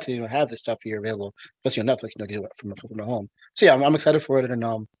glad to have this stuff here available, especially on Netflix. Get it from the home. So yeah, I'm excited for it, and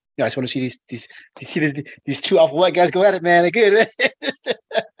I just want to see these two alpha white guys go at it, man. They're good.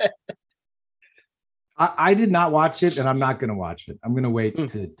 I did not watch it, and I'm not going to watch it. I'm going to wait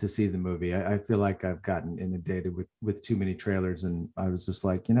to see the movie. I feel like I've gotten inundated with too many trailers, and I was just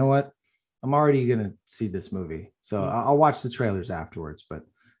like, you know what? I'm already going to see this movie, so I'll watch the trailers afterwards. But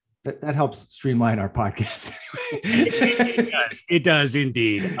that helps streamline our podcast anyway. It does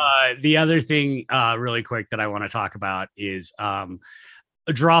indeed. The other thing really quick that I want to talk about is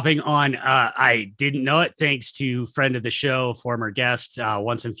dropping on, I didn't know it, thanks to friend of the show, former guest,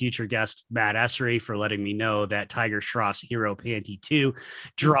 once and future guest, Matt Essery, for letting me know that Tiger Shroff's Hero Panty 2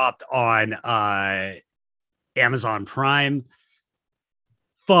 dropped on Amazon Prime.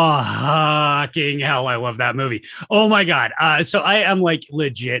 Fucking hell, I love that movie. Oh my God. So I am like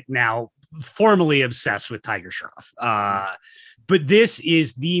legit now formally obsessed with Tiger Shroff. But this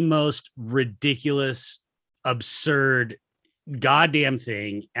is the most ridiculous, absurd, goddamn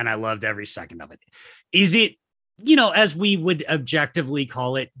thing. And I loved every second of it. Is it, as we would objectively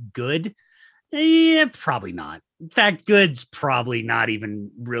call it, good? Yeah, probably not. In fact, good's probably not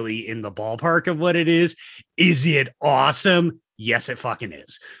even really in the ballpark of what it is. Is it awesome? Yes, it fucking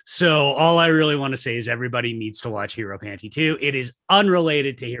is. So all I really want to say is everybody needs to watch Hero Panty 2. It is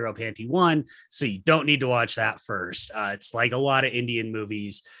unrelated to Hero Panty 1, so you don't need to watch that first. It's like a lot of Indian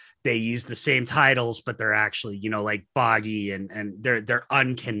movies. They use the same titles, but they're actually, like boggy and they're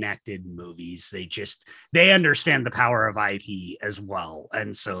unconnected movies. They understand the power of IP as well.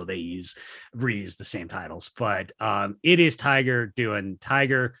 And so they reuse the same titles, but it is Tiger doing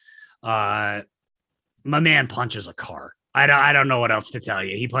Tiger. My man punches a car. I don't know what else to tell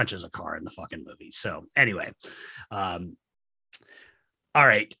you. He punches a car in the fucking movie. So anyway, all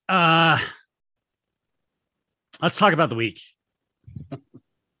right. Let's talk about the week.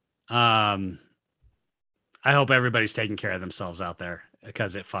 I hope everybody's taking care of themselves out there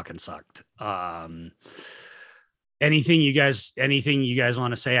because it fucking sucked. Anything you guys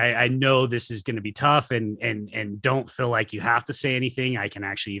want to say? I know this is going to be tough and don't feel like you have to say anything. I can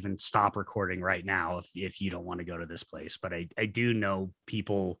actually even stop recording right now if you don't want to go to this place, but I do know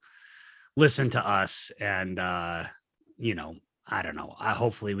people listen to us and, I don't know.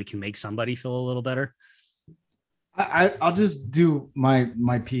 Hopefully we can make somebody feel a little better. I'll just do my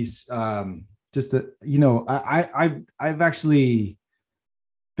piece. Just to, I've actually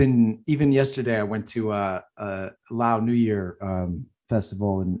been, even yesterday I went to a Lao New Year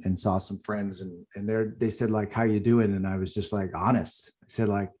festival and saw some friends and they said like, how you doing? And I was just like, honest. I said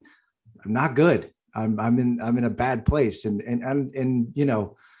like, I'm not good. I'm in a bad place. And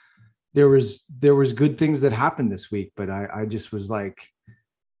there was good things that happened this week, but I just was like,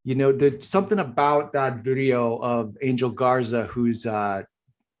 there's something about that video of Angel Garza, who's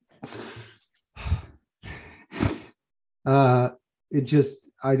it just,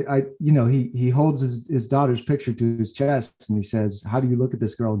 he holds his daughter's picture to his chest and he says, "How do you look at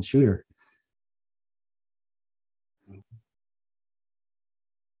this girl and shoot her?"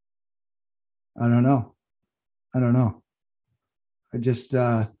 I don't know. I just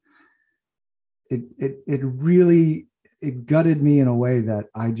it really it gutted me in a way that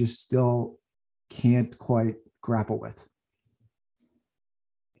I just still can't quite grapple with.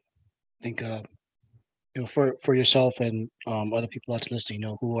 I think for yourself and other people out there listening,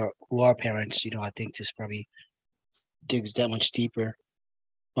 who are parents, I think this probably digs that much deeper.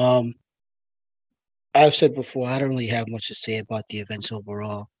 I've said before, I don't really have much to say about the events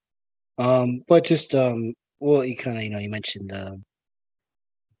overall. But just well, you kind of you mentioned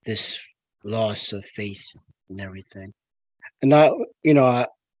this loss of faith and everything, and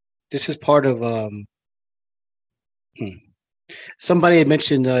this is part of hmm, somebody had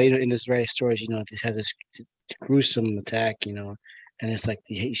mentioned in this various stories, they had this gruesome attack, and it's like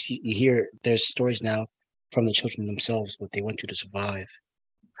you hear there's stories now from the children themselves what they went through to survive,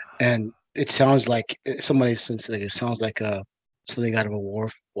 and it sounds like somebody since like it sounds like something out of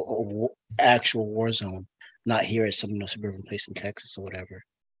actual war zone, not here at some suburban place in Texas or whatever.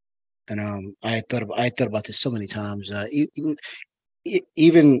 And I thought about this so many times,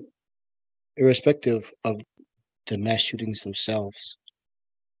 even irrespective of the mass shootings themselves.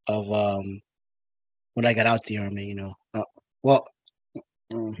 Of when I got out the army, well,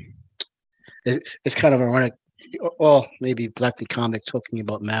 mm, it's kind of ironic. Well, maybe Black the Comic talking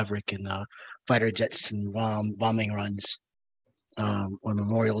about Maverick and fighter jets and bombing runs on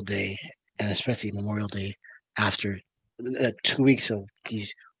Memorial Day, and especially Memorial Day after 2 weeks of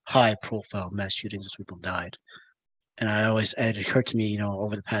these high-profile mass shootings as people died. And it occurred to me,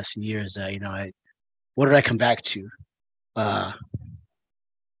 over the past few years that, what did I come back to? Well,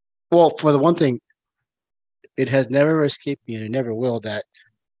 for the one thing, it has never escaped me, and it never will, that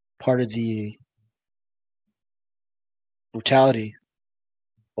part of the brutality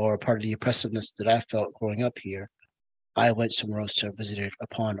or part of the oppressiveness that I felt growing up here, I went somewhere else to visit it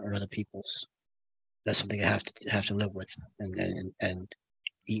upon other people's. That's something I have to live with and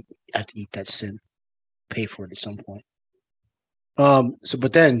eat. I have to eat that sin, pay for it at some point.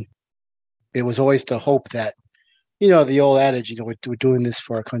 But then it was always the hope that, the old adage, we're doing this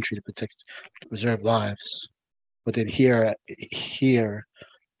for our country to preserve lives. But then here,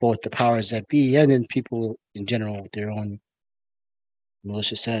 both the powers that be and then people in general with their own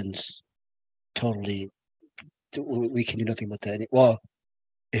malicious ends, totally, we can do nothing about that. Well,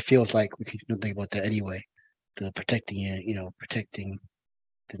 it feels like we can do nothing about that anyway. The protecting it, protecting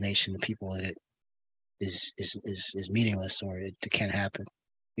the nation, the people in it is meaningless, or it can't happen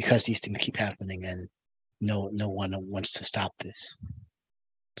because these things keep happening and no one wants to stop this.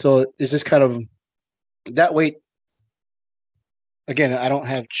 So is this kind of that weight? Again, I don't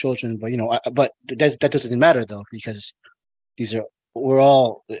have children, but but that doesn't matter though, because there's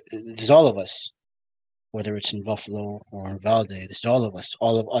all of us, whether it's in Buffalo or in Valde, it's all of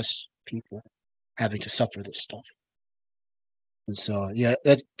us people having to suffer this stuff. And so yeah,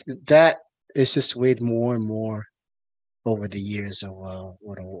 that is just weighed more and more over the years of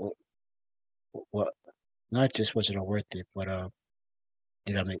what not just was it worth it, but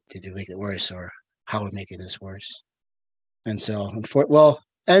did it make it worse, or how we're making this worse? And so,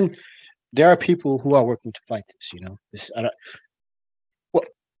 and there are people who are working to fight this.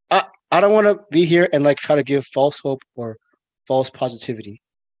 I don't want to be here and try to give false hope or false positivity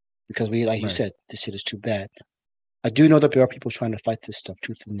because you said, this shit is too bad. I do know that there are people trying to fight this stuff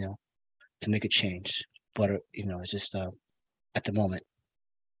tooth and nail to make a change, but it's just at the moment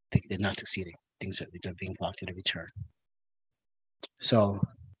they're not succeeding. Things they're being blocked at every turn. So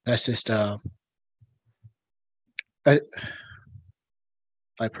that's just I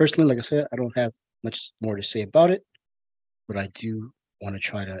personally, like I said, I don't have much more to say about it, but I do want to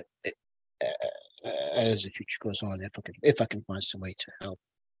try to, as the future goes on, if I can find some way to help,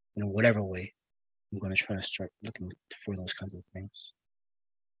 whatever way, I'm going to try to start looking for those kinds of things.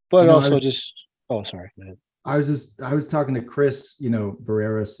 But oh, sorry. Go ahead. I was talking to Chris,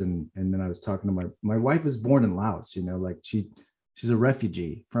 Barreras, and then I was talking to my wife was born in Laos, she's a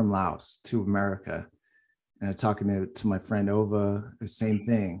refugee from Laos to America. And talking to my friend Ova, the same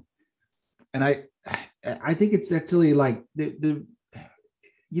thing. And I think it's actually like if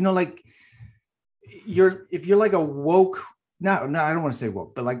you're like a woke, no, I don't want to say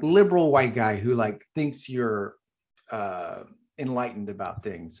woke, but like liberal white guy who thinks you're enlightened about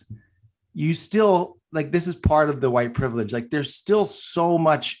things, you still this is part of the white privilege. There's still so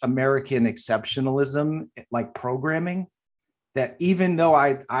much American exceptionalism, programming, that even though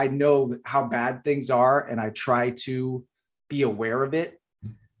I know how bad things are and I try to be aware of it,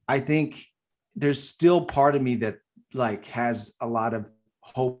 I think there's still part of me that like has a lot of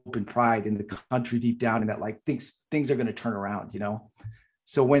hope and pride in the country deep down, and that like thinks things are going to turn around, you know?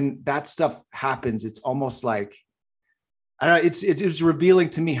 So when that stuff happens, it's almost like, I don't know, it was revealing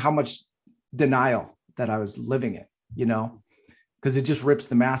to me how much denial that I was living in, you know, because it just rips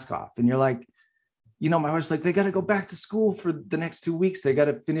the mask off. And you're like, you know, my wife's like, they got to go back to school for the next 2 weeks. They got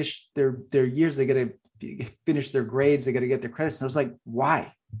to finish their years. They got to finish their grades. They got to get their credits. And I was like,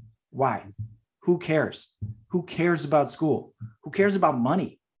 why? Who cares? Who cares about school? Who cares about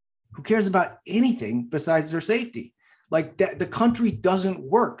money? Who cares about anything besides their safety? Like that, the country doesn't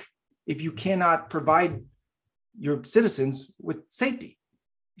work if you cannot provide your citizens with safety.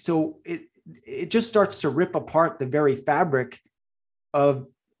 So it just starts to rip apart the very fabric of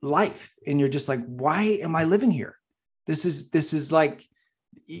life. And you're just like, why am I living here? This is like,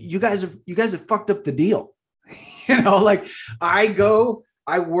 you guys have fucked up the deal. You know, like I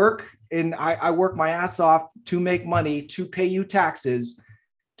work and I work my ass off to make money, to pay you taxes,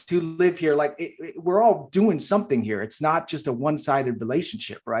 to live here. Like we're all doing something here. It's not just a one-sided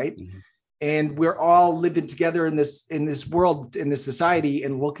relationship, right? Mm-hmm. And we're all living together in this world, in this society,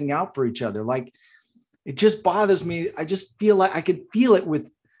 and looking out for each other. Like it just bothers me. I just feel like I could feel it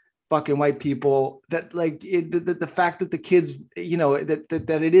with fucking white people, that like the fact that the kids, you know,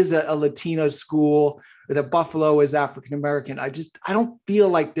 that it is a Latino school, or that Buffalo is African American. I don't feel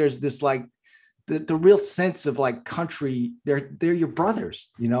like there's this like the real sense of like country. They're your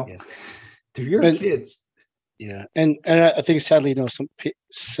brothers, you know. Yeah. They're your kids. Yeah, and I think sadly, you know,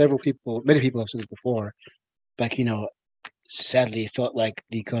 many people have said this before. Back, you know, sadly, it felt like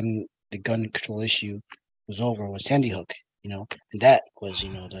the gun control issue was over with Sandy Hook, you know, and that was, you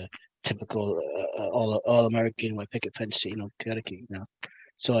know, the typical all American white picket fence, you know, Connecticut, you know.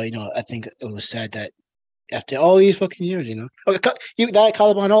 So, you know, I think it was sad that after all these fucking years, you know, that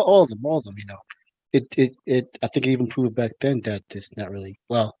Columbine, all of them, you know, it I think it even proved back then that it's not really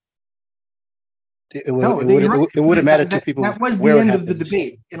well. It wouldn't matter to people. That was the end of the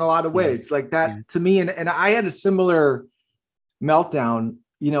debate in a lot of ways. Yeah. Like that to me, and I had a similar meltdown,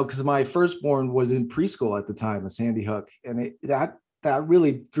 you know, because my firstborn was in preschool at the time of Sandy Hook, and that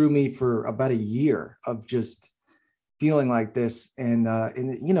really threw me for about a year of just feeling like this, and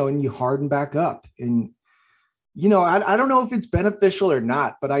you know, and you harden back up, and you know, I don't know if it's beneficial or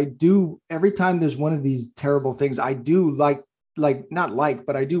not, but I do, every time there's one of these terrible things, I do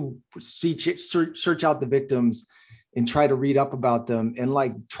but I do search out the victims and try to read up about them and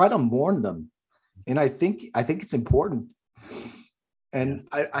like try to mourn them. And I think it's important. And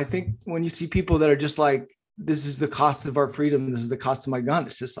I think when you see people that are just like, this is the cost of our freedom, this is the cost of my gun,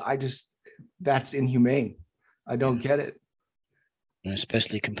 it's just, that's inhumane. I don't get it. And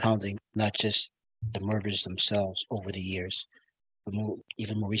especially compounding not just the murders themselves over the years, but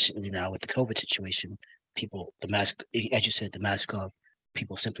even more recently now with the COVID situation. People, the mask, as you said, the mask off,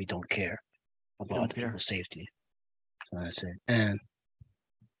 people simply don't care about other people's safety. So that's it. And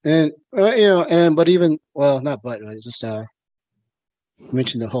you know, but even, well, not but, it's just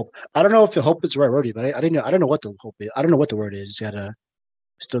mentioned the hope. I don't know if the hope is the right word, but I don't know what the hope is. I don't know what the word is. It's got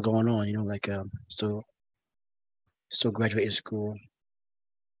still going on, you know, like still graduating school,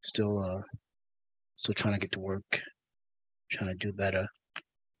 still trying to get to work, trying to do better.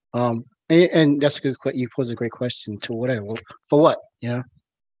 And that's a good question. You pose a great question to whatever. For what, you know?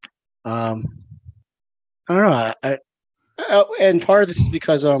 I don't know. I and part of this is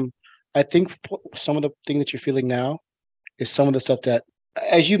because I think some of the thing that you're feeling now is some of the stuff that,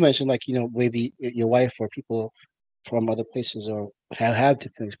 as you mentioned, like, you know, maybe your wife or people from other places or have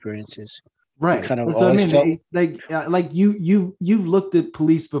different experiences. Right. Kind of always felt like you've looked at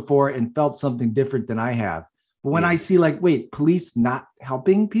police before and felt something different than I have. But when I see like, wait, police not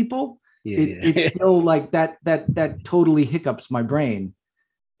helping people, it's still like that totally hiccups my brain.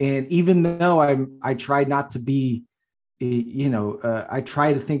 And even though I try not to be, you know, I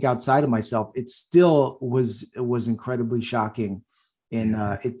try to think outside of myself, it still was incredibly shocking. And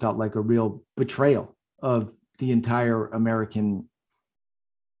it felt like a real betrayal of the entire American.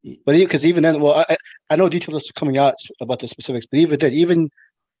 But because even then, well, I know details are coming out about the specifics, but even then, even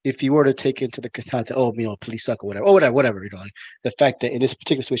if you were to take into the account that, oh, you know, police suck or whatever, you know, like the fact that in this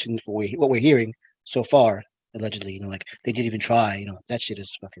particular situation, what we're hearing so far, allegedly, you know, like they didn't even try, you know, that shit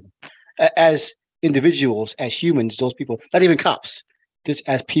is fucking, as individuals, as humans, those people, not even cops, just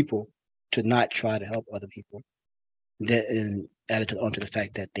as people, to not try to help other people, and added onto the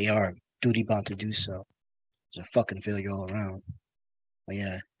fact that they are duty bound to do so. It's a fucking failure all around. But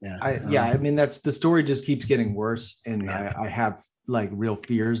I mean, that's the story just keeps getting worse, and I have like real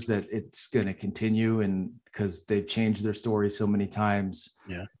fears that it's going to continue, and because they've changed their story so many times.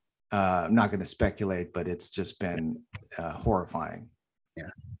 I'm not going to speculate, but it's just been horrifying. Yeah.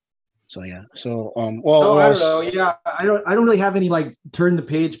 So yeah. So well, I don't know. Yeah, I don't really have any like turn the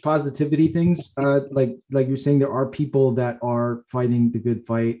page positivity things. Like you're saying, there are people that are fighting the good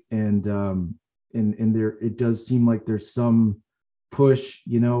fight, and there it does seem like there's some push.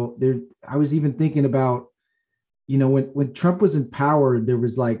 There. I was even thinking about, when Trump was in power, there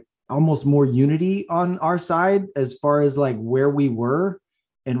was like almost more unity on our side as far as like where we were,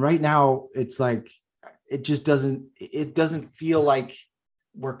 and right now it's like it just doesn't feel like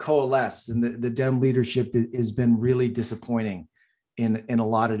we're coalesced, and the Dem leadership has been really disappointing in a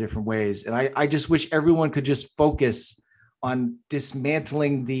lot of different ways. And I just wish everyone could just focus on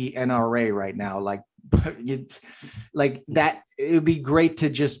dismantling the NRA right now. Like that, it would be great to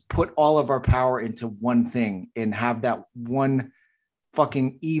just put all of our power into one thing and have that one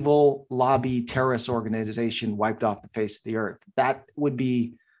fucking evil lobby terrorist organization wiped off the face of the earth. That would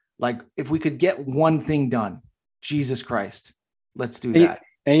be like, if we could get one thing done, Jesus Christ. Let's do that.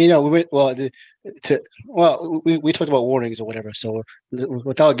 And we went we talked about warnings or whatever. So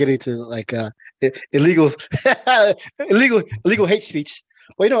without getting to like illegal hate speech,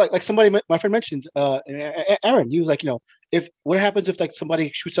 well, like somebody, my friend mentioned, Aaron, he was like, if what happens if like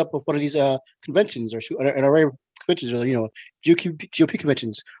somebody shoots up with one of these conventions or an array of conventions or GOP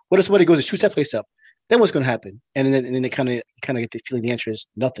conventions? What if somebody goes and shoots that place up? Then what's going to happen? And then they kind of get the feeling the answer is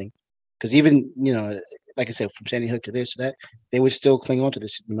nothing, because even like I said, from Sandy Hook to this, that, they would still cling on to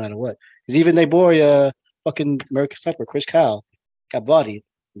this no matter what. Because even their boy, fucking American Sniper, Chris Kyle, got bodied.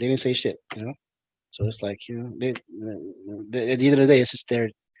 They didn't say shit, So it's like, they, at the end of the day, it's just their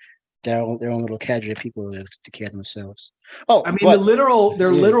own little cadre of people to care themselves. Oh, I mean,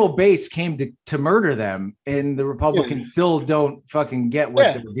 their literal base came to murder them, and the Republicans still don't fucking get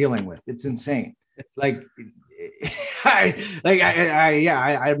what they're dealing with. It's insane. Like,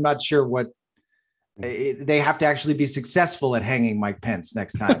 I'm not sure what. They have to actually be successful at hanging Mike Pence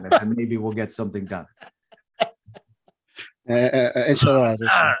next time, and maybe we'll get something done. Inshallah. Is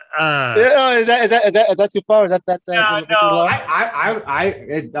that too far? Is that no.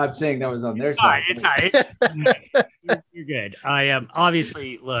 I'm saying that was on their side. It's you're good. I am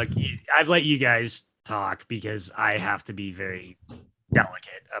obviously, look, I've let you guys talk because I have to be very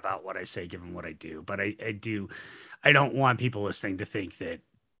delicate about what I say, given what I do. But I don't want people listening to think that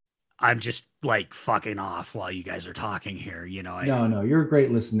I'm just like fucking off while you guys are talking here. No, you're a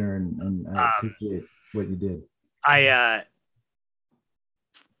great listener, and I appreciate what you did.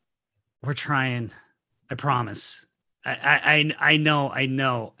 We're trying. I promise. I know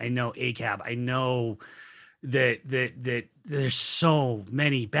ACAB. I know that there's so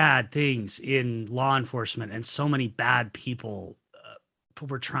many bad things in law enforcement and so many bad people,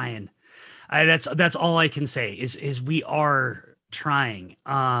 but we're trying. That's all I can say is we are trying.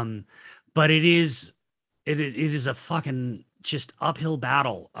 But it is a fucking just uphill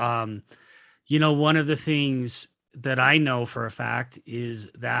battle. One of the things that I know for a fact is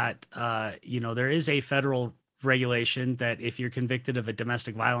that there is a federal regulation that if you're convicted of a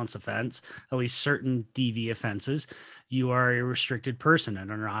domestic violence offense, at least certain DV offenses, you are a restricted person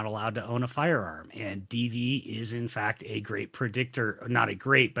and are not allowed to own a firearm. And DV is in fact a great predictor, not a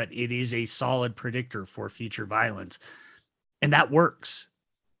great, but it is a solid predictor for future violence. And that works.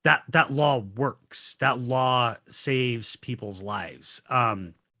 That law works. That law saves people's lives.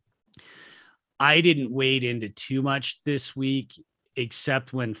 I didn't wade into too much this week,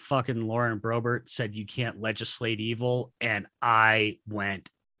 except when fucking Lauren Boebert said you can't legislate evil, and I went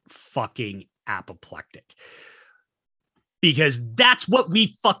fucking apoplectic. Because that's what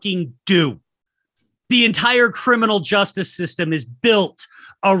we fucking do. The entire criminal justice system is built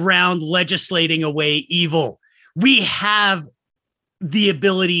around legislating away evil. We have the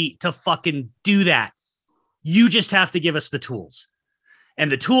ability to fucking do that. You just have to give us the tools.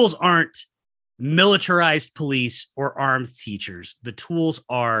 And the tools aren't militarized police or armed teachers. The tools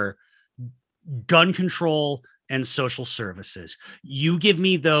are gun control and social services. You give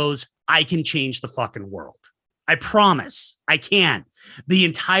me those, I can change the fucking world. I promise I can.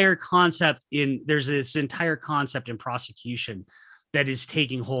 There's this entire concept in prosecution that is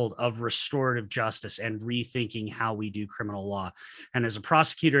taking hold of restorative justice and rethinking how we do criminal law. And as a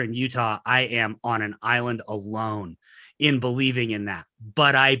prosecutor in Utah, I am on an island alone in believing in that,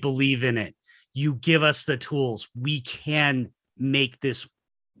 but I believe in it. You give us the tools, we can make this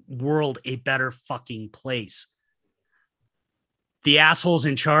world a better fucking place. The assholes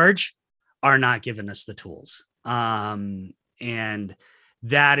in charge are not giving us the tools. And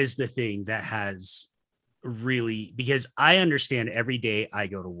that is the thing that has really, because I understand every day I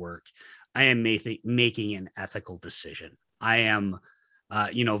go to work, I am making an ethical decision. I am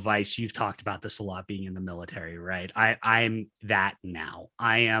Vice, you've talked about this a lot, being in the military, right? I'm that now.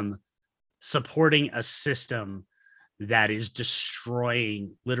 I am supporting a system that is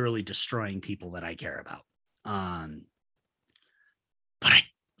literally destroying people that I care about. But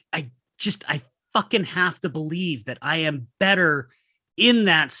I fucking have to believe that I am better in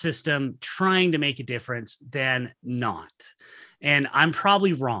that system trying to make a difference than not. And I'm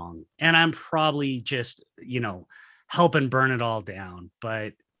probably wrong. And I'm probably just, helping burn it all down.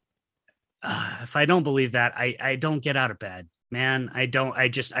 But if I don't believe that, I don't get out of bed, man. I don't,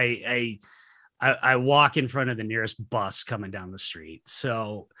 I walk in front of the nearest bus coming down the street.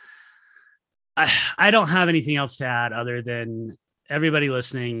 So I don't have anything else to add other than everybody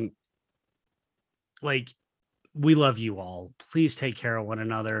listening. Like, we love you all. Please take care of one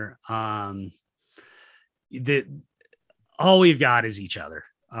another. All we've got is each other.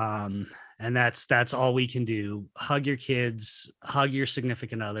 And that's all we can do. Hug your kids, hug your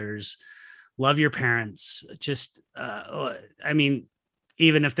significant others, love your parents. Just,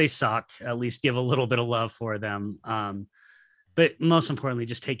 even if they suck, at least give a little bit of love for them. But most importantly,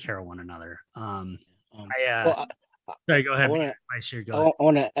 just take care of one another. Sorry, go ahead. I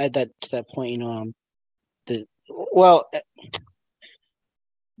want to add that to that point. There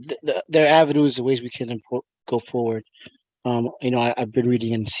are avenues and ways we can go forward. I've been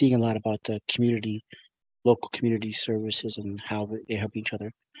reading and seeing a lot about the local community services and how they help each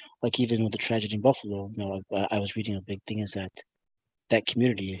other. Like even with the tragedy in Buffalo, I was reading a big thing is that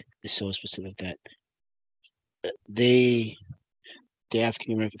community is so specific that the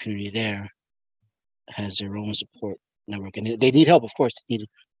African American community there has their own support network, and they need help, of course. They need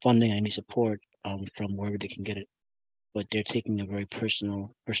funding and need support from wherever they can get it. But they're taking a very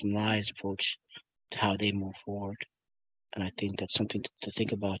personalized approach to how they move forward. And I think that's something to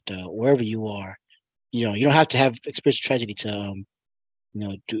think about wherever you are. You don't have to have experienced tragedy to,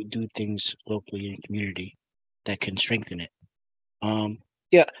 do things locally in your community that can strengthen it. I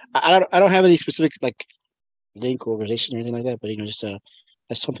don't have any specific like link or organization or anything like that, but just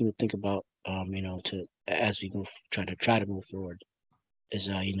that's something to think about. To as we try to move forward. Is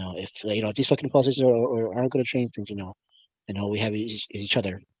if these fucking policies aren't going to change things, we have each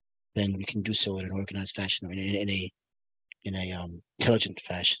other, then we can do so in an organized fashion or in a intelligent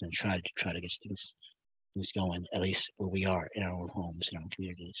fashion and try to get things going, at least where we are in our own homes, in our own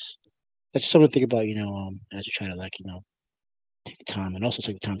communities. That's something to think about, as we try to take the time and also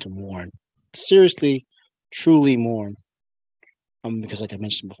take the time to mourn. Seriously, truly mourn. Because like I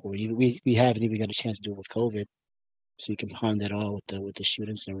mentioned before, we haven't even got a chance to do it with COVID. So you can pound that all with the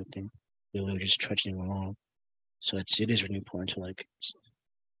shootings and everything. We were just trudging along. So it is really important to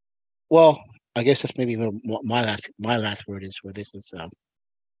I guess that's maybe what my last word is for this is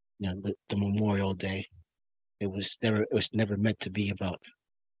the Memorial Day. It was never meant to be about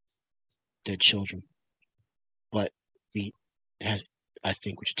dead children, but I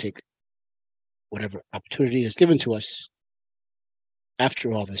think we should take whatever opportunity is given to us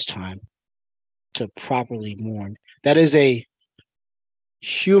after all this time to properly mourn. That is a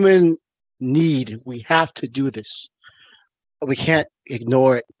human need. We have to do this. We can't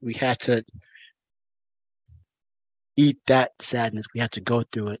ignore it. We have to eat that sadness. We have to go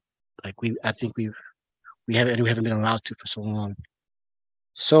through it. I think we haven't been allowed to for so long.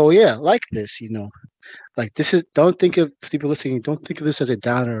 So yeah, like this, this is. Don't think of people listening. Don't think of this as a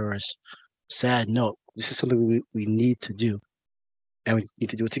downer or as sad. No, this is something we need to do, and we need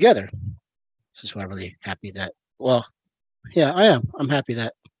to do it together. This is why I'm really happy that. Well, yeah, I am. I'm happy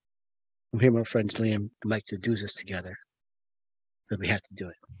that I'm here with my friends Liam and Mike to do this together. But we have to do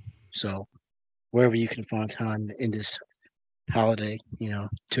it. So wherever you can find time in this holiday,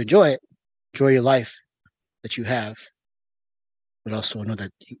 to enjoy it, enjoy your life that you have, but also know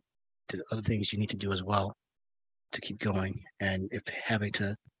that the other things you need to do as well to keep going. And if having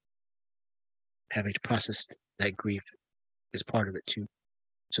to process that grief is part of it too.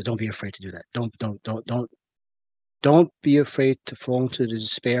 So don't be afraid to do that. Don't be afraid to fall into the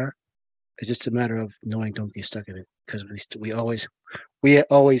despair. It's just a matter of knowing don't get stuck in it, because we always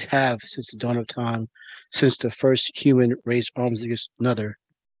have since the dawn of time, since the first human raised arms against another,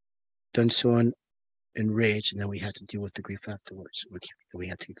 done so in rage, and then we had to deal with the grief afterwards. We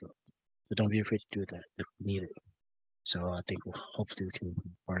had to go. So don't be afraid to do that if we need it. So I think hopefully we can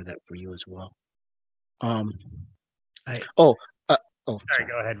be part of that for you as well. Sorry,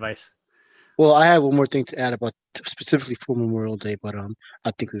 go ahead, Vice. Well, I have one more thing to add about specifically for Memorial Day, but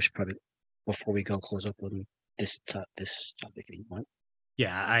I think we should probably, before we go, close up on this topic if you want.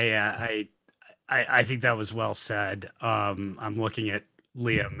 Yeah, I think that was well said. I'm looking at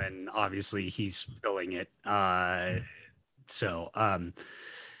Liam, and obviously he's feeling it. So,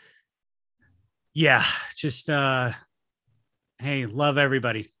 yeah, just, hey, love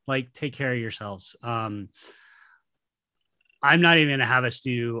everybody. Like, take care of yourselves. I'm not even going to have us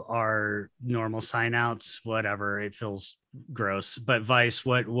do our normal sign outs, whatever. It feels gross. But Vice,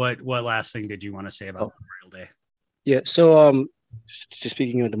 what last thing did you want to say about Memorial Day? Yeah. So, just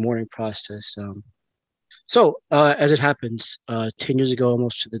speaking of the mourning process, as it happens, 10 years ago,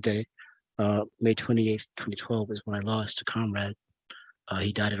 almost to the day, May 28th, 2012 is when I lost a comrade.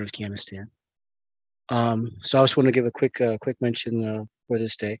 He died in Afghanistan. So I just want to give a quick mention for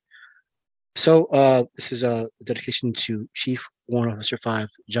this day. So this is a dedication to Chief Warrant Officer 5,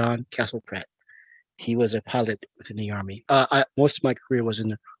 John Castle Pratt. He was a pilot within the Army. Most of my career was in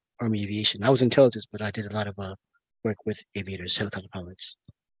the Army aviation. I was intelligence, but I did a lot of work with aviators, helicopter pilots.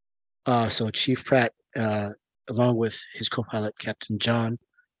 So Chief Pratt, along with his co-pilot, Captain John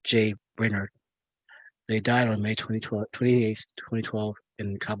J. Brainerd, they died on May 28th, 2012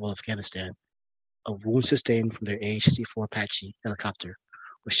 in Kabul, Afghanistan. A wound sustained from their AH-64 Apache helicopter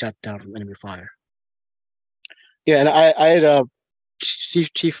was shot down from enemy fire. Yeah, and I had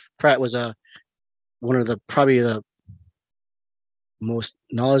Chief Pratt was one of probably the most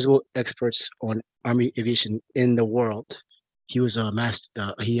knowledgeable experts on Army aviation in the world. He was a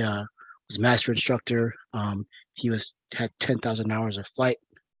master. He was a master instructor. He had 10,000 hours of flight.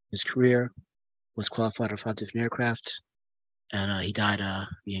 His career was qualified to fly different aircraft, and he died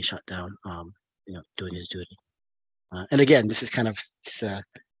being shot down. Doing his duty. And again, this is kind of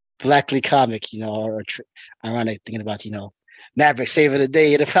blackly comic, or ironic, thinking about Maverick saving the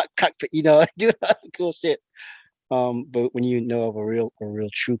day in the cockpit, doing cool shit. But when you know of a real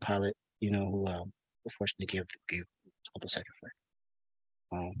true pilot, who unfortunately gave all the sacrifice.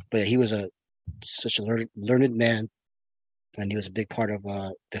 But yeah, he was such a learned man, and he was a big part of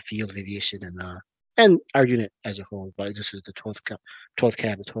the field of aviation and our unit as a whole. But this was the 12th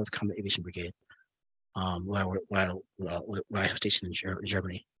Cab, the 12th Combat Aviation Brigade. While I was stationed in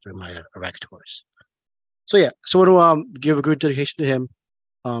Germany during my Iraq tours. So yeah, so I want to give a good dedication to him.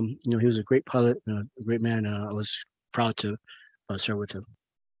 He was a great pilot, a great man. I was proud to serve with him.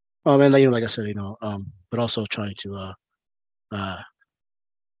 And like I said, but also trying to,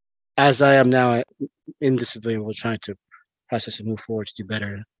 as I am now in the civilian world, trying to process and move forward to do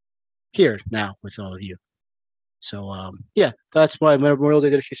better here now with all of you. So yeah, that's my Memorial Day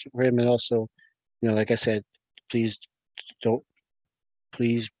dedication for him, and also, like I said, please don't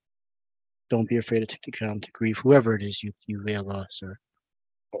be afraid to take the time to grieve whoever it is you may have lost, or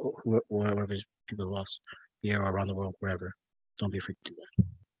whoever people lost here or around the world, wherever. Don't be afraid to do that.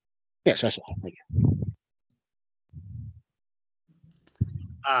 Yeah, so that's all. Thank you.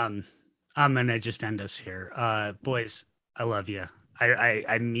 I'm gonna just end us here. Boys, I love you.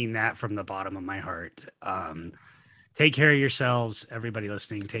 I mean that from the bottom of my heart. Take care of yourselves, everybody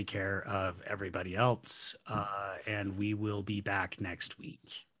listening. Take care of everybody else. And we will be back next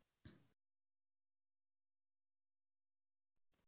week.